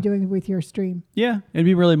Yeah. would be doing with your stream. Yeah, it'd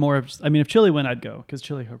be really more. I mean, if Chile went, I'd go because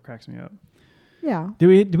Chile cracks me up. Yeah.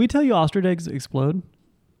 Did we tell you ostrich eggs explode?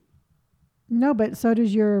 No, but so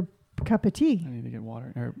does your cup of tea. I need to get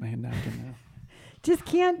water or my napkin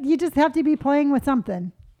now. You just have to be playing with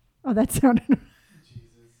something. Oh, that sounded.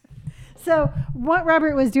 So what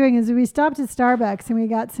Robert was doing is we stopped at Starbucks and we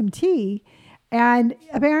got some tea, and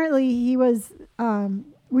apparently he was.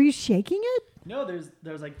 Were you shaking it? No,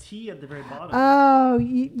 there's like tea at the very bottom. Oh,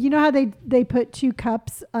 you know how they put 2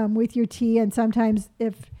 cups with your tea, and sometimes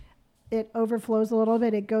if it overflows a little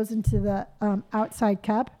bit, it goes into the outside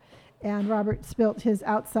cup, and Robert spilt his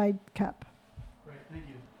outside cup. Right, thank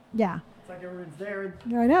you. Yeah, It's like everyone's there.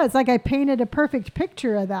 I know. It's like I painted a perfect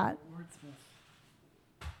picture of that.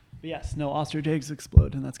 But yes, no, ostrich eggs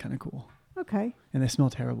explode, and that's kind of cool. Okay. And they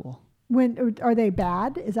smell terrible. When are they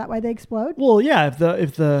bad? Is that why they explode? Well, yeah,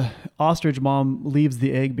 if the ostrich mom leaves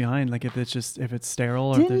the egg behind, like if it's sterile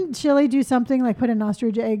or if Didn't Chili do something like put an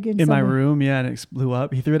ostrich egg in my something? room, yeah, and it blew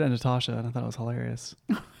up. He threw it at Natasha, and I thought it was hilarious.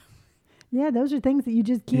 Yeah, those are things that you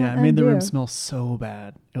just can't Yeah, it made the room undo. smell so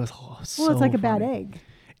bad. It was so Well, it's like a bad funny. egg.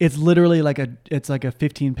 It's literally like a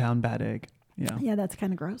 15-pound bad egg. Yeah. Yeah, that's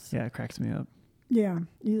kind of gross. Yeah, it cracks me up. Yeah.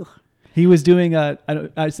 Ugh. He was doing I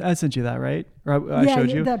sent you that, right? Or I Yeah,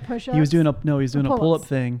 showed you. the push-ups. He was doing a pull-up pull-ups.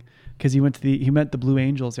 thing because he met the Blue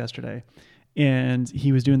Angels yesterday, and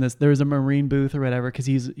he was doing this. There was a Marine booth or whatever because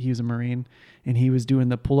he was a Marine, and he was doing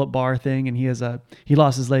the pull-up bar thing, and he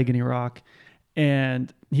lost his leg in Iraq,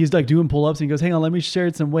 and he's like doing pull-ups, and he goes, "Hang on, let me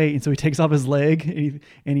share some weight," and so he takes off his leg,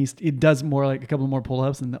 and he does more like a couple more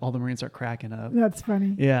pull-ups, and all the Marines start cracking up. That's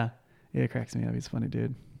funny. Yeah, it cracks me up. He's a funny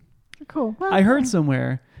dude. Cool. Well, I heard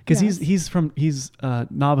somewhere because Yes. he's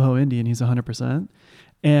Navajo Indian. He's 100%,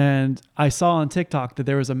 and I saw on TikTok that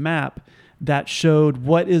there was a map that showed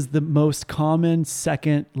what is the most common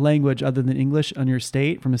second language other than English on your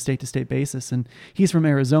state from a state to state basis. And he's from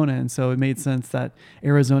Arizona, and so it made sense that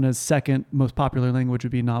Arizona's second most popular language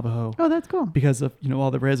would be Navajo Oh, that's cool. because of all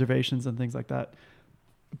the reservations and things like that.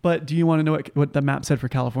 But do you want to know what the map said for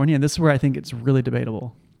California? And this is where I think it's really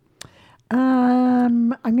debatable.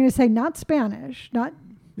 I'm going to say not Spanish, not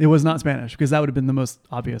It was not Spanish because that would have been the most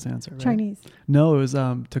obvious answer. Right? Chinese. No, it was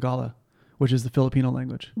Tagalog, which is the Filipino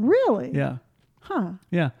language. Really? Yeah. Huh.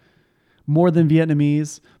 Yeah. More than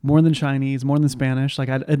Vietnamese, more than Chinese, more than Spanish. Like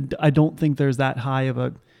I don't think there's that high of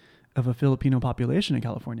a Filipino population in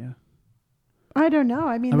California, I don't know.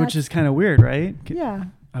 I mean, which is kind of weird, right? yeah,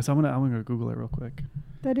 So I'm gonna Google it real quick.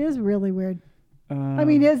 that is really weird. I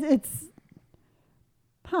mean, it's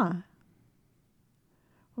huh.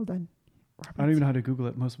 Hold on. I don't even know how to Google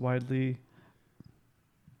it. Most widely.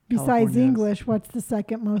 Besides California's- English, what's the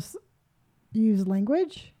second most used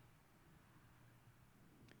language?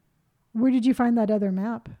 Where did you find that other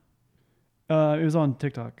map? It was on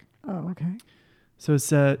TikTok. Oh, okay. So it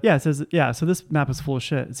says, so this map is full of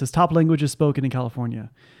shit. It says top languages spoken in California.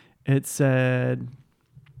 It said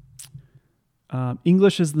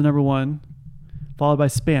English is the number one, followed by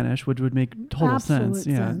Spanish, which would make total sense.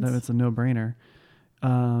 Absolute Yeah, sense. it's a no-brainer. Do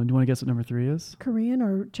you want to guess what number 3 is? Korean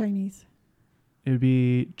or Chinese? It would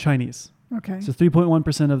be Chinese. Okay. So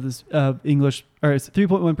 3.1% of this English, or it's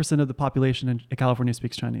 3.1% of the population in California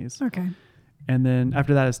speaks Chinese. Okay. And then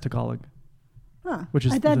after that is Tagalog, Huh. which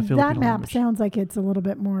is the that Filipino map language. sounds like it's a little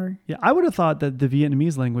bit more. Yeah, I would have thought that the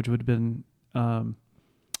Vietnamese language would have been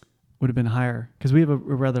higher because we have a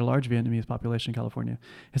rather large Vietnamese population in California.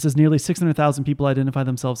 It says nearly 600,000 people identify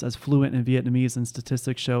themselves as fluent in Vietnamese, and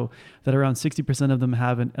statistics show that around 60% of them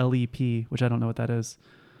have an LEP, which I don't know what that is.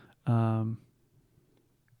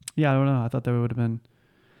 Yeah, I don't know. I thought there would have been.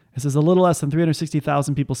 It says a little less than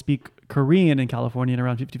 360,000 people speak Korean in California, and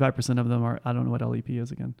around 55% of them are. I don't know what LEP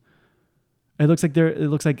is again. It looks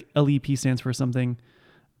like LEP stands for something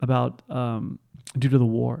about due to the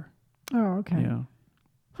war. Oh, okay. Yeah.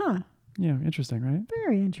 Huh. Yeah, interesting, right?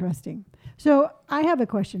 Very interesting. So I have a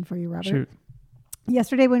question for you, Robert. Shoot.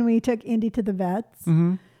 Yesterday when we took Indy to the vets,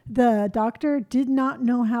 Mm-hmm. the doctor did not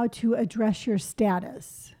know how to address your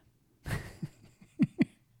status.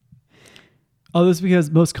 Oh, this is because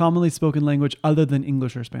most commonly spoken language other than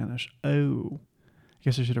English or Spanish. Oh, I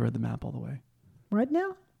guess I should have read the map all the way. What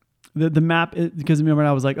now? The map, because remember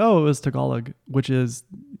I was like, oh, it was Tagalog, which is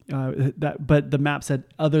that, but the map said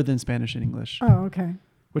other than Spanish and English, Oh, okay.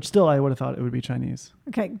 which still I would have thought it would be Chinese.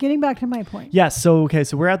 Okay, getting back to my point. Yes. So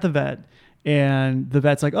we're at the vet, and the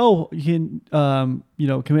vet's like, oh, you can,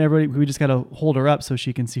 we just got to hold her up so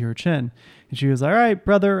she can see her chin. And she was like, all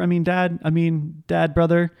right, dad,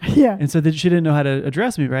 brother. Yeah. And so she didn't know how to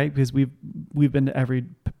address me, right? Because we've been to every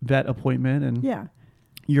vet appointment, and Yeah.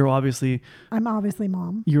 you're obviously I'm obviously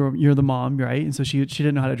mom. you're the mom, right? And so she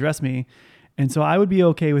didn't know how to address me, and so I would be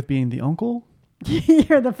okay with being the uncle.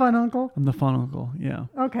 You're the fun uncle? I'm the fun uncle, yeah.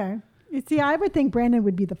 Okay. You see, I would think Brandon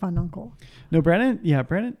would be the fun uncle. No, Brandon.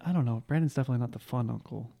 I don't know. Brandon's definitely not the fun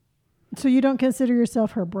uncle. So you don't consider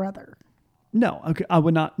yourself her brother? No, okay, I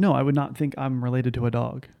would not. No, I would not think I'm related to a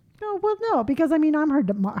dog. No, well, no, because I mean, I'm her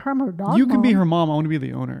dog. You can be mom. her mom. I want to be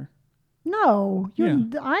the owner. No,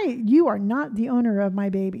 you are not the owner of my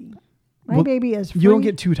baby. My Well, baby is free. You don't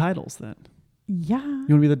get two titles then. Yeah. You want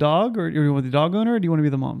to be the dog, or you want to be the dog owner, or do you want to be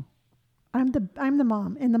the mom? I'm the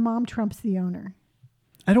mom, and the mom trumps the owner.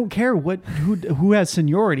 I don't care who has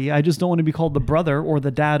seniority. I just don't want to be called the brother or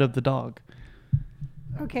the dad of the dog.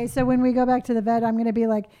 Okay, so when we go back to the vet, I'm going to be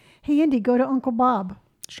like, "Hey, Indy, go to Uncle Bob."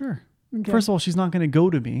 Sure. Okay. First of all, she's not going to go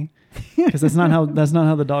to me because that's not how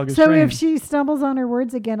the dog is So trained. if she stumbles on her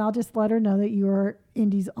words again, I'll just let her know that you are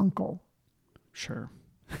Indy's uncle. Sure.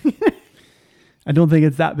 I don't think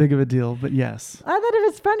it's that big of a deal, but yes. I thought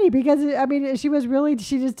it was funny because I mean,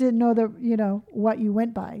 she just didn't know what you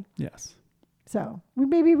went by. Yes. So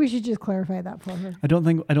maybe we should just clarify that for her. I don't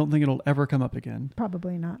think it'll ever come up again.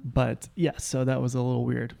 Probably not. But yes, so that was a little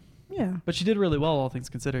weird. Yeah. But she did really well, all things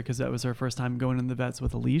considered, because that was her first time going in the vets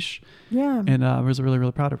with a leash. Yeah. And I was really,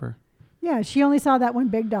 really proud of her. Yeah. She only saw that one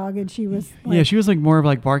big dog and she was like, Yeah, she was like more of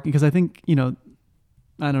like barking, because I think,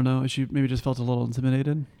 I don't know, she maybe just felt a little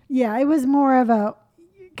intimidated. yeah, it was more of a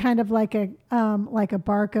kind of like a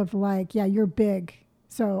bark of like, yeah, you're big.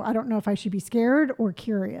 So I don't know if I should be scared or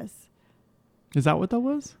curious. Is that what that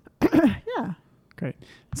was? Yeah. Great.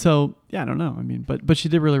 So yeah, I don't know. I mean, but she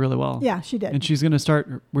did really, really well. Yeah, she did. And she's going to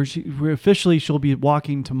start she'll be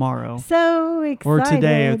walking tomorrow. So excited. Or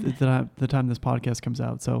today at the time this podcast comes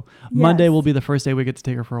out. So Yes. Monday will be the first day we get to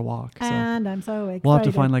take her for a walk. So And I'm so excited. we'll have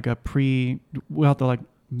to find we'll have to like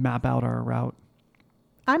map out our route.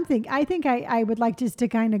 I think I would like just to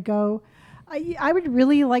kind of go. I would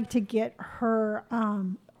really like to get her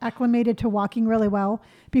acclimated to walking really well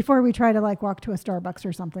before we try to like walk to a Starbucks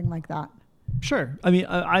or something like that. Sure. I mean,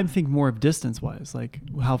 I think more of distance wise, like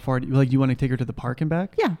how far do you want to take her to the park and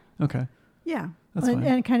back? Yeah. Okay. Yeah. That's and,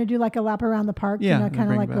 fine. and kind of do like a lap around the park, Yeah.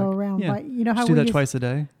 kind of like go around. Yeah. But you know how Just do we that used, twice a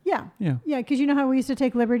day. Yeah. Yeah. Yeah. Because you know how we used to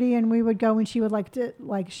take Liberty and we would go and she would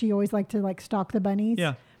she always liked to like stalk the bunnies.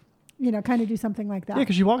 Yeah. Kind of do something like that. Yeah,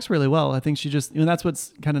 because she walks really well. I think she just, that's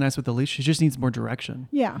what's kind of nice with the leash. She just needs more direction.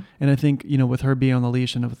 Yeah. And I think, with her being on the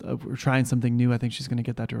leash and of trying something new, I think she's going to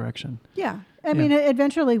get that direction. Yeah. I mean,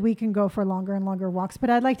 eventually we can go for longer and longer walks, but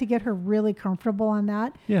I'd like to get her really comfortable on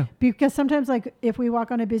that. Yeah. Because sometimes, like, if we walk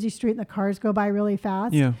on a busy street and the cars go by really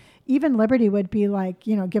fast, Yeah. even Liberty would be like,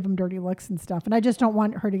 give them dirty looks and stuff. And I just don't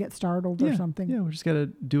want her to get startled or something. Yeah, we just got to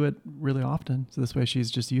do it really often. So this way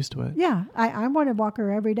she's just used to it. Yeah. I want to walk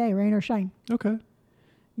her every day, rain or shine. Okay.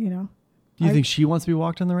 Do Do you think she wants to be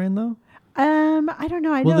walked in the rain, though? I don't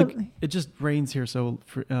know. I know. It just rains here, so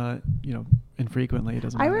infrequently it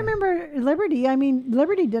doesn't matter. I remember Liberty, I mean,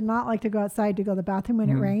 Liberty did not like to go outside to go to the bathroom when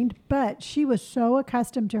it rained, but she was so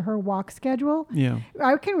accustomed to her walk schedule. Yeah.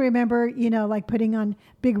 I can remember, like putting on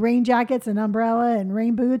big rain jackets and umbrella and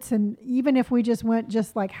rain boots. And even if we just went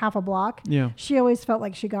just like half a block, she always felt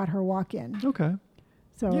like she got her walk in. Okay.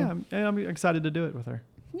 So yeah, I'm excited to do it with her.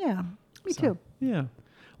 Yeah, me too. Yeah.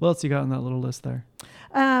 What else you got on that little list there?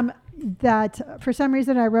 That for some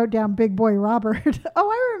reason I wrote down Big Boy Robert. Oh,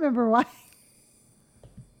 I remember why.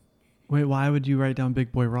 Wait, why would you write down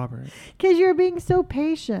Big Boy Robert? Because you're being so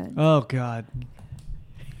patient. Oh, God.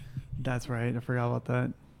 That's right. I forgot about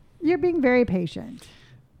that. You're being very patient.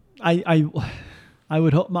 I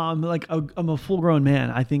would hope, Mom, like I'm a full grown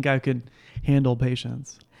man. I think I could handle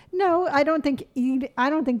patience. No, I don't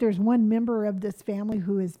think there's one member of this family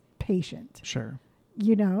who is patient. Sure.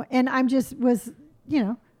 And I'm just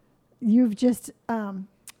you've just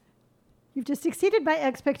exceeded my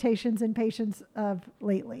expectations and patience of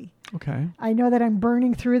lately. Okay. I know that I'm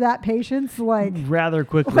burning through that patience like rather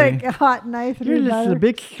quickly. Like a hot knife through You're butter. just a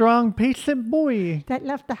big, strong, patient boy. That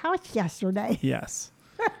left the house yesterday. Yes.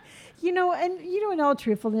 In all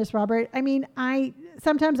truthfulness, Robert, I mean,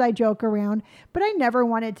 sometimes I joke around, but I never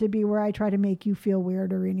want it to be where I try to make you feel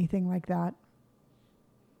weird or anything like that.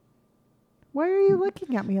 Why are you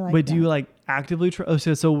looking at me like that? Wait, do you like actively try? Oh,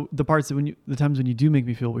 so the times when you do make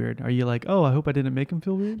me feel weird, are you like, oh, I hope I didn't make him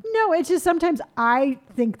feel weird? No, it's just sometimes I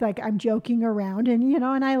think like I'm joking around and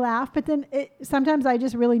I laugh, but then sometimes I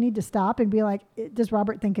just really need to stop and be like, does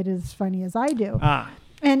Robert think it is as funny as I do?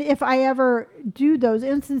 And if I ever do those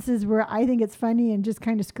instances where I think it's funny and just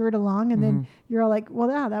kind of skirt along and then you're like,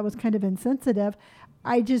 well, yeah, that was kind of insensitive.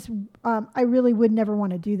 I really would never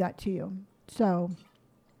want to do that to you. So,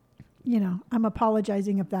 I'm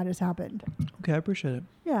apologizing if that has happened. Okay, I appreciate it.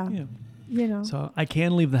 Yeah. Yeah. So I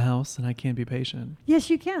can leave the house and I can be patient. Yes,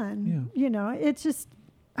 you can. Yeah. It's just,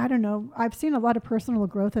 I don't know. I've seen a lot of personal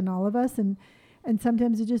growth in all of us. And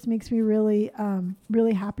sometimes it just makes me really,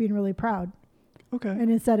 really happy and really proud. Okay.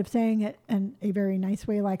 And instead of saying it in a very nice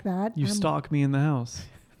way like that. You stalk me in the house.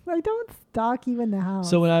 I don't stalk you in the house.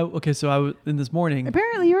 So I was in this morning.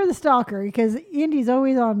 Apparently you're the stalker because Indy's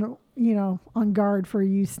always on guard for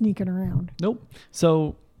you sneaking around. Nope.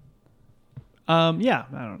 So, I don't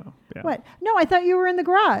know. Yeah. What? No, I thought you were in the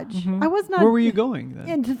garage. I was not. Where were you going then?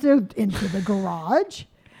 Into the garage.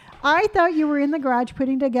 I thought you were in the garage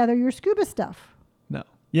putting together your scuba stuff. No.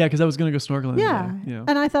 Yeah, because I was going to go snorkeling. Yeah. Today,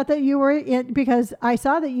 And I thought that you were in because I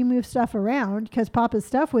saw that you moved stuff around because Papa's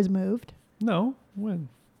stuff was moved. No. When?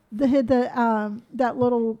 That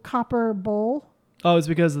little copper bowl. Oh, it's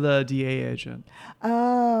because of the DA agent.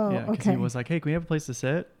 Oh, yeah, because okay. he was like, hey, can we have a place to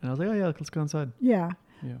sit? And I was like, oh, yeah, let's go inside. Yeah.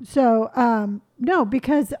 Yeah. So, no,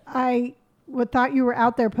 because I thought you were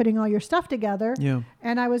out there putting all your stuff together. Yeah.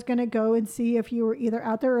 And I was going to go and see if you were either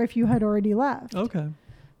out there or if you had already left. Okay.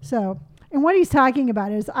 So, and what he's talking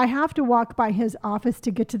about is I have to walk by his office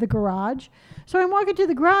to get to the garage. So I'm walking to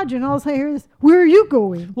the garage and all I hear is, where are you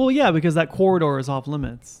going? Well, yeah, because that corridor is off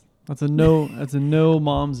limits. That's a no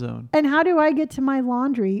mom zone. And how do I get to my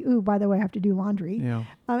laundry? Ooh, by the way, I have to do laundry. Yeah.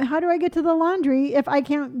 How do I get to the laundry if I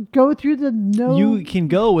can't go through the no? You can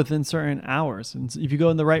go within certain hours. And if you go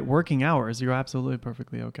in the right working hours, you're absolutely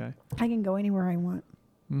perfectly okay. I can go anywhere I want.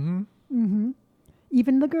 Mm-hmm. Mm-hmm.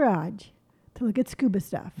 Even the garage to look at scuba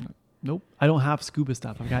stuff. Nope. I don't have scuba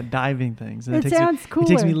stuff. I've got diving things. And It sounds cooler. It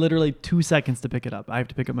takes me literally 2 seconds to pick it up. I have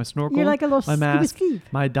to pick up my snorkel, You're like a little my scuba mask, Steve.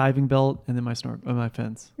 my diving belt, and then my my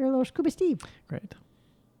fins. You're a little scuba Steve. Great.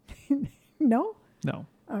 No? No.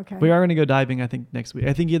 Okay. We are going to go diving, I think, next week.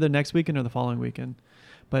 I think either next weekend or the following weekend.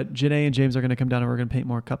 But Janae and James are going to come down and we're going to paint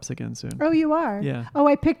more cups again soon. Oh, you are? Yeah. Oh,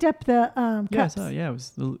 I picked up the cups. Yeah, I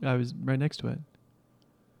was right next to it.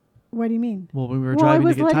 What do you mean? Well, we were driving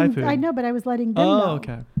to get Thai food. I know, but I was letting them know. Oh,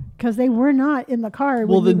 okay. Because they were not in the car.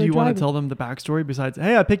 Well, when then we do you were want driving. to tell them the backstory besides,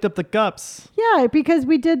 hey, I picked up the cups? Yeah, because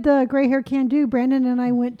we did the Gray Hair Can Do. Brandon and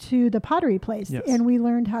I went to the pottery place. Yes. And we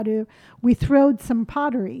learned we throwed some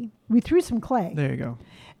pottery. We threw some clay. There you go.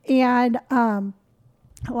 And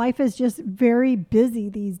life is just very busy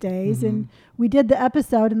these days. Mm-hmm. And we did the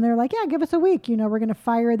episode and they're like, yeah, give us a week. We're going to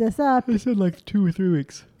fire this up They said like 2 or 3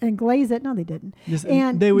 weeks. and glaze it. No, they didn't. Yes,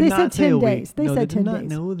 And they would not said say 10 a week. days. They No, said they 10 did not. days.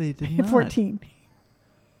 No, they did not. 14.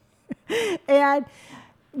 And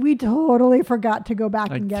we totally forgot to go back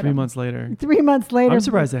Like and get 3 them. months later. 3 months later. I'm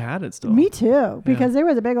surprised they had it still. Me too, because there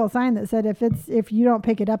was a big old sign that said if you don't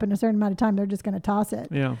pick it up in a certain amount of time, they're just going to toss it.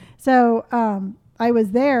 Yeah. So I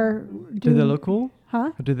was there. Did they look cool?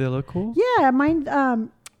 Huh? Did they look cool? Yeah,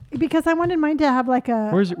 mine. Because I wanted mine to have like a.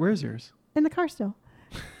 Where's yours? In the car still.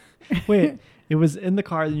 Wait, It was in the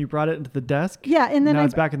car, and you brought it into the desk. Yeah, and then now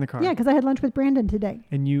it's back in the car. Yeah, because I had lunch with Brandon today.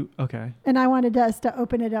 And you okay? And I wanted us to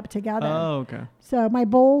open it up together. Oh, okay. So my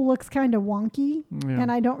bowl looks kind of wonky, Yeah. and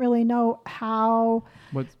I don't really know how.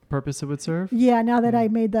 What purpose it would serve? Yeah, now that I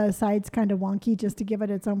made the sides kind of wonky just to give it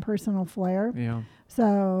its own personal flair. Yeah.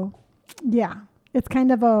 So, yeah, it's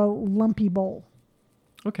kind of a lumpy bowl,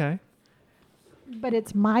 Okay. but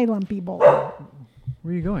it's my lumpy bowl.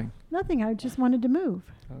 Where are you going? Nothing. I just wanted to move.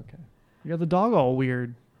 Okay. You got the dog all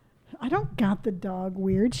weird. I don't got the dog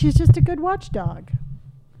weird. She's just a good watchdog.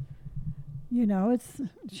 You know,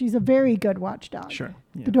 she's a very good watchdog. Sure.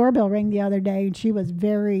 Yeah. The doorbell rang the other day, and she was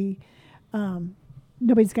very.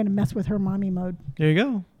 Nobody's going to mess with her mommy mode. There you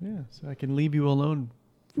go. Yeah. So I can leave you alone.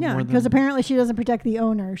 for Yeah, more because than- apparently she doesn't protect the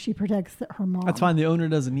owner. She protects her mom. That's fine. The owner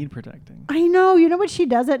doesn't need protecting. I know. You know what she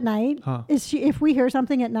does at night? Huh. Is if we hear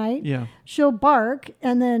something at night, Yeah. she'll bark,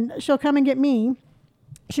 and then she'll come and get me.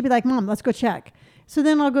 She'll be like, "Mom, let's go check." So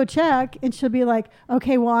then I'll go check, and she'll be like,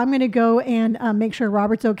 "Okay, well, I'm going to go and make sure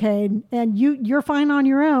Robert's okay, and you're fine on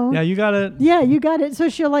your own." Yeah, you got it. Yeah, you got it. So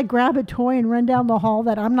she'll like grab a toy and run down the hall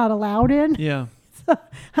that I'm not allowed in. Yeah. So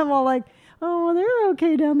I'm all like, "Oh, well, they're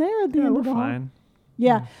okay down there at the Yeah, end we're of the hall." fine.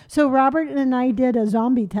 Yeah. So Robert and I did a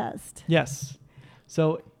zombie test. Yes.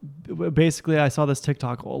 So basically, I saw this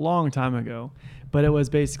TikTok a long time ago, but it was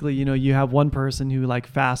basically, you have one person who like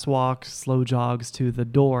fast walks, slow jogs to the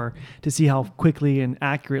door to see how quickly and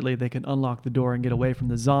accurately they can unlock the door and get away from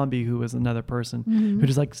the zombie who is another person who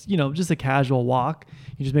just like, just a casual walk.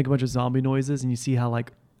 You just make a bunch of zombie noises and you see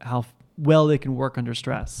how well they can work under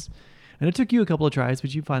stress. And it took you a couple of tries,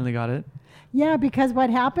 but you finally got it. Yeah, because what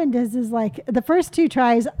happened is like the first 2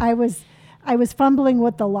 tries I was fumbling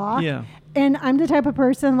with the lock. Yeah. And I'm the type of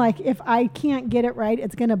person, like, if I can't get it right,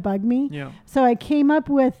 it's going to bug me. Yeah. So I came up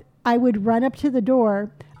with, I would run up to the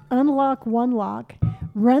door, unlock one lock,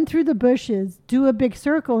 run through the bushes, do a big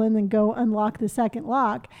circle, and then go unlock the second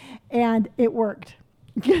lock. And it worked.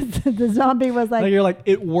 Because the zombie was like, You're like,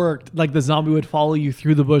 it worked. Like the zombie would follow you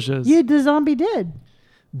through the bushes. the zombie did.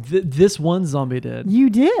 This one zombie did. You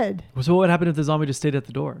did. So what would happen if the zombie just stayed at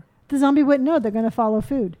the door? The zombie wouldn't know. They're going to follow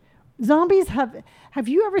food. Zombies have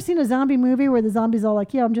you ever seen a zombie movie where the zombie's all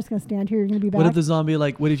like, "Yeah, I'm just going to stand here. You're going to be back." What if the zombie,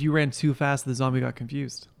 what if you ran too fast and the zombie got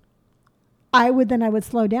confused? I would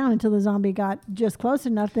slow down until the zombie got just close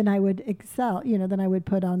enough. Then I would excel. Then I would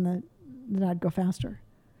put on then I'd go faster.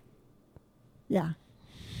 Yeah.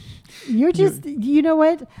 You're just, you know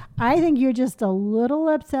what? I think you're just a little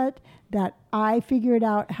upset that I figured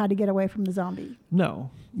out how to get away from the zombie. No.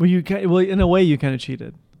 Well, in a way, you kind of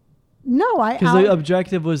cheated. No, Because the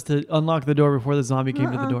objective was to unlock the door before the zombie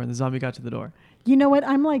came to the door, and the zombie got to the door. You know what?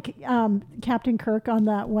 I'm like Captain Kirk on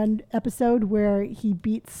that one episode where he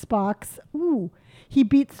beats Spock's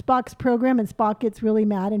program, and Spock gets really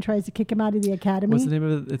mad and tries to kick him out of the academy. What's the name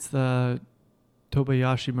of it? It's the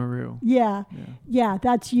Tobayashi Maru. Yeah,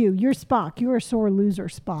 that's you. You're Spock. You're a sore loser,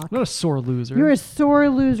 Spock. I'm not a sore loser. You're a sore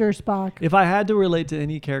loser, Spock. If I had to relate to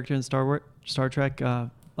any character in Star Trek,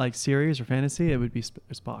 like series or fantasy, it would be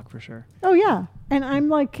Spock for sure. Oh yeah, and I'm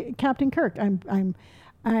like Captain Kirk.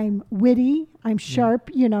 I'm witty. I'm sharp.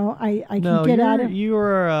 I can get at it.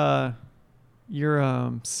 You're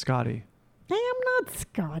Scotty. I am not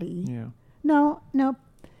Scotty. Yeah. No.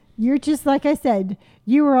 You're just like I said.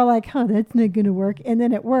 You were all like, "Oh, that's not going to work," and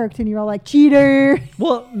then it worked, and you're all like, "Cheater!"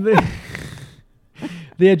 Well,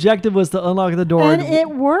 the objective was to unlock the door, and it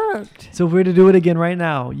worked. So if we were to do it again right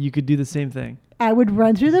now, you could do the same thing. I would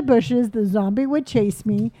run through the bushes. The zombie would chase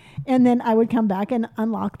me, and then I would come back and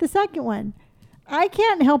unlock the second one. I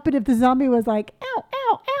can't help it if the zombie was like, "Ow,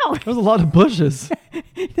 ow, ow!" There's a lot of bushes.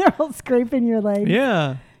 They're all scraping your leg.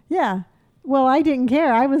 Yeah. Yeah. Well, I didn't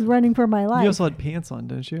care. I was running for my life. You also had pants on,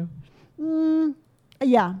 didn't you?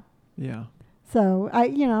 Yeah. Yeah. So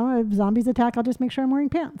if zombies attack, I'll just make sure I'm wearing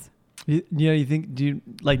pants. You think,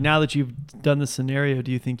 now that you've done the scenario,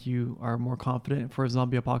 do you think you are more confident for a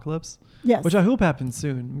zombie apocalypse? Yes. Which I hope happens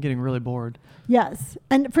soon. I'm getting really bored. Yes.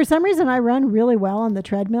 And for some reason, I run really well on the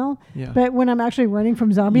treadmill. Yeah. But when I'm actually running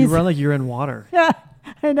from zombies. You run like you're in water. Yeah,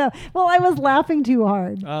 I know. Well, I was laughing too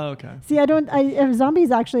hard. Oh, okay. See, if zombies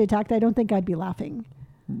actually attacked, I don't think I'd be laughing,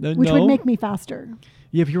 which would make me faster.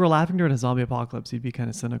 Yeah, if you were laughing during a zombie apocalypse, you'd be kind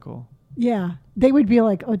of cynical. Yeah. They would be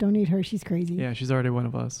like, "Oh, don't eat her. She's crazy." Yeah, she's already one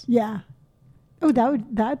of us. Yeah. Oh,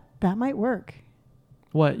 that might work.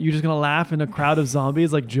 What? You're just going to laugh in a crowd of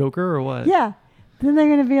zombies like Joker or what? Yeah. Then they're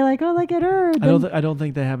going to be like, "Oh, look at her." I don't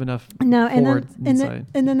think they have enough No, and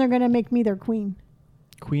insight. then they're going to make me their queen.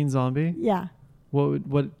 Queen zombie? Yeah.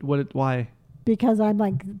 Why? Because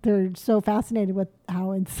they're so fascinated with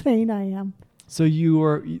how insane I am. So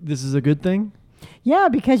this is a good thing? Yeah,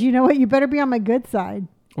 because you know what? You better be on my good side.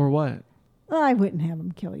 Or what? I wouldn't have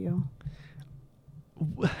him kill you.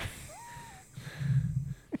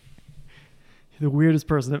 The weirdest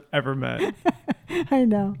person I've ever met. I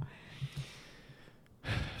know.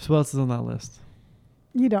 So what else is on that list?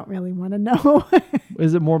 You don't really want to know.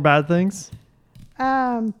 Is it more bad things?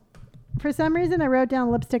 For some reason, I wrote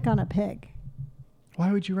down lipstick on a pig.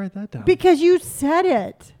 Why would you write that down? Because you said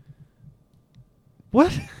it.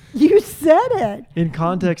 What? You said it. In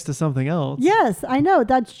context to something else. Yes, I know.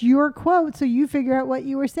 That's your quote, so you figure out what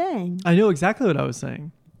you were saying. I know exactly what I was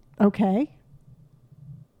saying. Okay.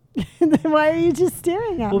 Then why are you just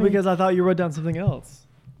staring at me? Well, because I thought you wrote down something else.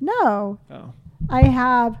 No. Oh. I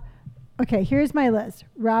have... Okay, here's my list.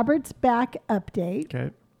 Robert's back update.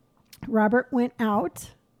 Okay. Robert went out,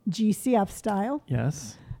 GCF style.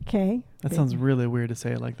 Yes. Okay. That sounds really weird to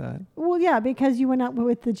say it like that. Well, yeah, because you went out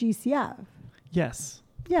with the GCF. Yes.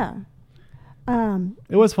 Yeah.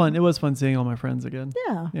 It was fun. It was fun seeing all my friends again.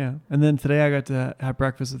 Yeah. Yeah. And then today I got to have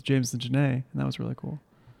breakfast with James and Janae, and that was really cool.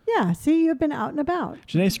 Yeah. See, you've been out and about.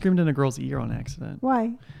 Janae screamed in a girl's ear on accident.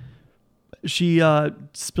 Why? She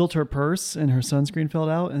spilt her purse and her sunscreen fell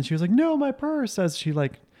out, and she was like, "No, my purse!" As she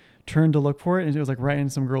like turned to look for it, and it was like right in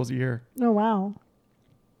some girl's ear. Oh, wow.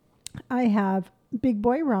 I have Big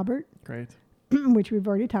Boy Robert, Great. which we've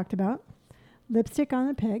already talked about. Lipstick on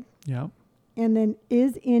a pig. Yeah. And then,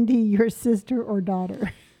 is Indy your sister or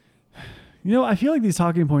daughter? You know, I feel like these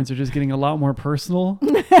talking points are just getting a lot more personal.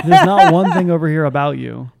 There's not one thing over here about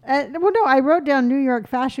you. Well, no, I wrote down New York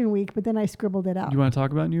Fashion Week, but then I scribbled it out. You want to talk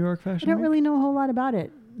about New York I Fashion don't Week? really know a whole lot about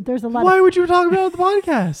it. There's a lot Why of... would you talk about it on the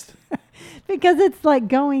podcast? Because it's like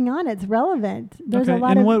going on. It's relevant. There's Okay, a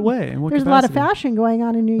lot in of... what way? In what There's a lot of capacity? fashion going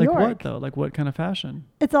on in New Like York. what, though? Like what kind of fashion?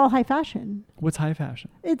 It's all high fashion. What's high fashion?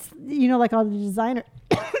 It's, you know, like all the designer...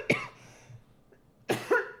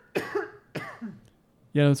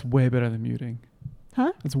 Yeah, that's way better than muting.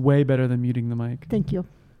 Huh? It's way better than muting the mic. Thank you.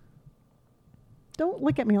 Don't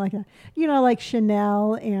look at me like that. You know, like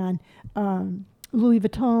Chanel and Louis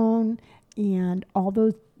Vuitton and all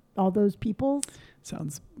those people.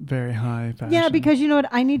 Sounds very high fashion. Yeah, because you know what?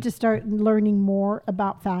 I need to start learning more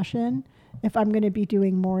about fashion if I'm going to be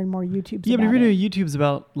doing more and more YouTubes. Yeah, but if about you're it. doing YouTubes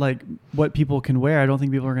about like what people can wear, I don't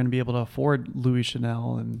think people are going to be able to afford Louis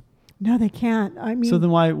Chanel and. No, they can't. I mean, So then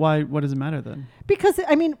why what does it matter then? because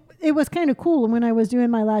I mean, it was kind of cool when I was doing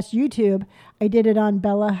my last YouTube. I did it on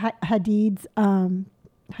Bella Hadid's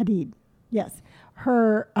Hadid, yes,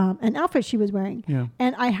 her an outfit she was wearing, Yeah.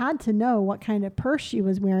 and I had to know what kind of purse she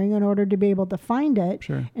was wearing in order to be able to find it.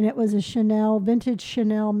 Sure. And it was a vintage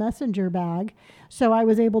Chanel messenger bag. So I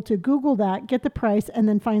was able to Google that, get the price, and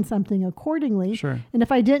then find something accordingly. Sure. And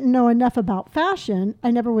if I didn't know enough about fashion, I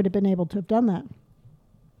never would have been able to have done that.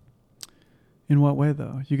 In what way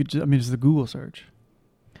though? You could just a Google search.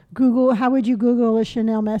 Google, how would you Google a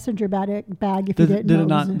Chanel messenger bag if you didn't Did know? it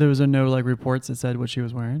not? was There was no like reports that said what she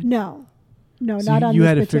was wearing. No, So not on you this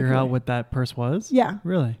had to particular. figure out what that purse was. Yeah,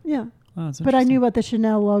 Really? yeah. Oh, that's But I knew interesting. what the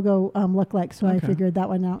Chanel logo looked like, so I Okay. figured that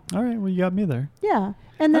one out. All right. Well, you got me there. Yeah,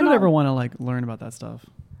 and I then don't ever want to like learn about that stuff.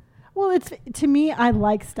 well, it's to me, I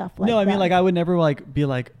like stuff like that. No, I mean like I would never like be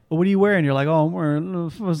like, oh, what are you wearing? You're like, oh, I'm wearing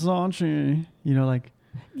Versace. You know, like.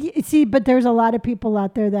 See, but there's a lot of people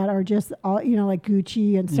out there that are just all, you know, like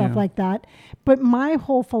Gucci and stuff Yeah. like that. But my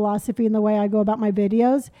whole philosophy and the way I go about my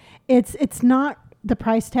videos, it's not the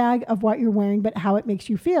price tag of what you're wearing, but how it makes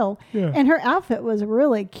you feel. Yeah. And her outfit was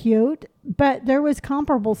really cute, but there was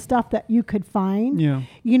comparable stuff that you could find. Yeah.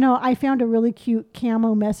 You know, I found a really cute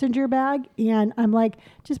camo messenger bag, and I'm like,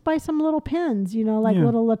 just buy some little pins, you know, like Yeah.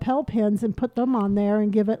 little lapel pins, and put them on there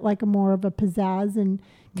and give it like a more of a pizzazz and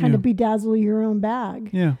kind Yeah. of bedazzle your own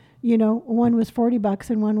bag. Yeah. You know, one was $40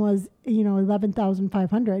 and one was, you know,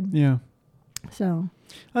 11,500. Yeah. So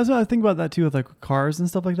That's what I think about that too with like cars and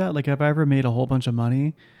stuff like that. Like if I ever made a whole bunch of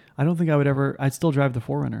money, I don't think I'd still drive the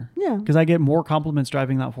 4Runner. yeah, Because I get more compliments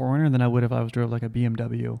driving that 4Runner than I would if I was drove like a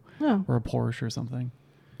BMW no, or a Porsche or something.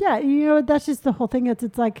 yeah. You know, that's just the whole thing.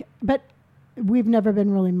 It's like, but we've never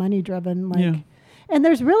been really money driven. Like, Yeah. and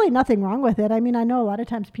there's really nothing wrong with it. I mean, I know a lot of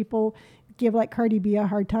times people give like Cardi B a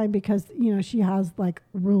hard time because, you know, she has like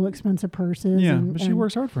real expensive purses. Yeah, and, but she and-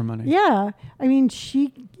 works hard for money. Yeah. I mean,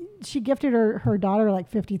 she gifted her daughter like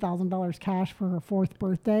 $50,000 cash for her 4th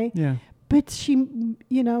birthday. Yeah. But she,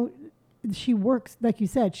 you know, she works, like you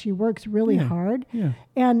said, she works really Yeah. hard. Yeah.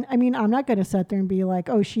 And I mean, I'm not going to sit there and be like,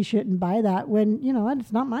 oh, she shouldn't buy that when, you know,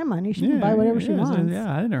 it's not my money. She can buy whatever she yeah, so, wants.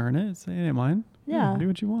 yeah, I didn't earn it. It ain't mine. Yeah. Do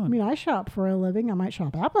what you want. I mean, I shop for a living. I might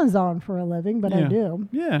shop Amazon for a living, but I Yeah. do.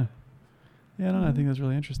 Yeah. Yeah, no, I think that's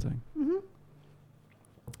really interesting. hmm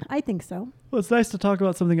I think so. Well, it's nice to talk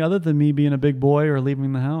about something other than me being a big boy or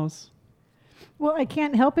leaving the house. Well, I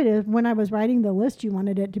can't help it. When I was writing the list, you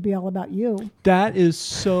wanted it to be all about you. That is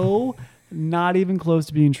so not even close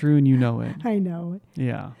to being true, and you know it. I know.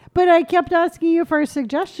 Yeah. But I kept asking you for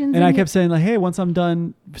suggestions. And I kept saying, like, hey, once I'm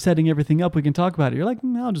done setting everything up, we can talk about it. You're like,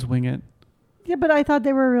 I'll just wing it. Yeah, but I thought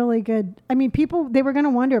they were really good. I mean, people, they were going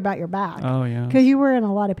to wonder about your back. Oh, yeah. Because you were in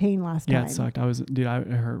a lot of pain last time. Yeah, it sucked. It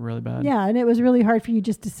hurt really bad. Yeah, and it was really hard for you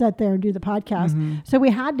just to sit there and do the podcast. Mm-hmm. So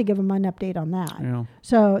we had to give them an update on that. Yeah.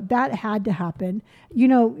 So that had to happen. You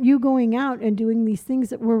know, you going out and doing these things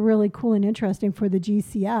that were really cool and interesting for the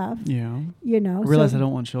GCF. Yeah. You know. I realize I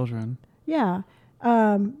don't want children. Yeah.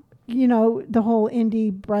 You know, the whole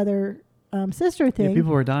indie brother sister thing. Yeah,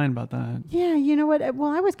 people were dying about that. Yeah, you know what?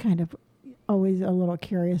 Well, I was kind of always a little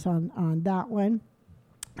curious on that one.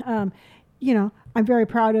 You know, I'm very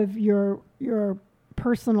proud of your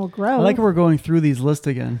personal growth. I like how we're going through these lists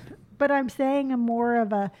again. But I'm saying a more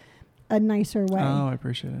of a nicer way. Oh, I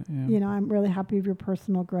appreciate it. Yeah. You know, I'm really happy with your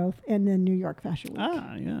personal growth and the New York Fashion Week.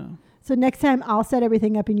 Ah, yeah. So next time I'll set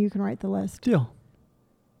everything up and you can write the list. Deal.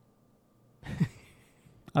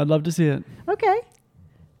 I'd love to see it. Okay.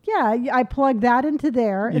 Yeah, I plug that into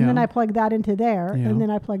there, and then Yeah. I plug that into there, Yeah. and then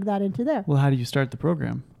I plug that into there. Well, how do you start the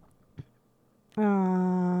program?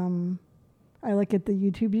 I look at the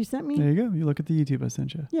YouTube you sent me. There you go. You look at the YouTube I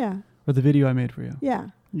sent you. Yeah, Or the video I made for you. yeah,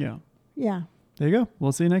 Yeah. yeah, There you go.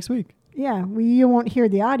 We'll see you next week. yeah. You won't hear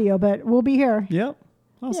the audio, but we'll be here. Yep.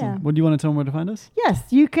 Awesome. Yeah. What do you want to tell them where to find us?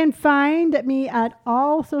 Yes, you can find me at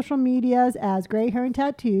all social medias as Gray Hair and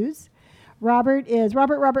Tattoos. Robert is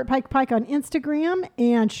Robert Pike on Instagram,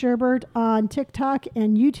 and Sherbert on TikTok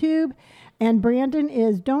and YouTube. And Brandon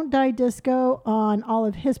is Don't Die Disco on all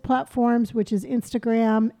of his platforms, which is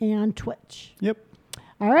Instagram and Twitch. Yep.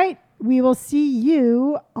 All right. We will see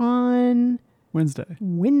you on Wednesday.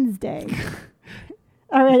 Wednesday.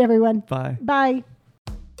 All right, everyone. Bye. Bye.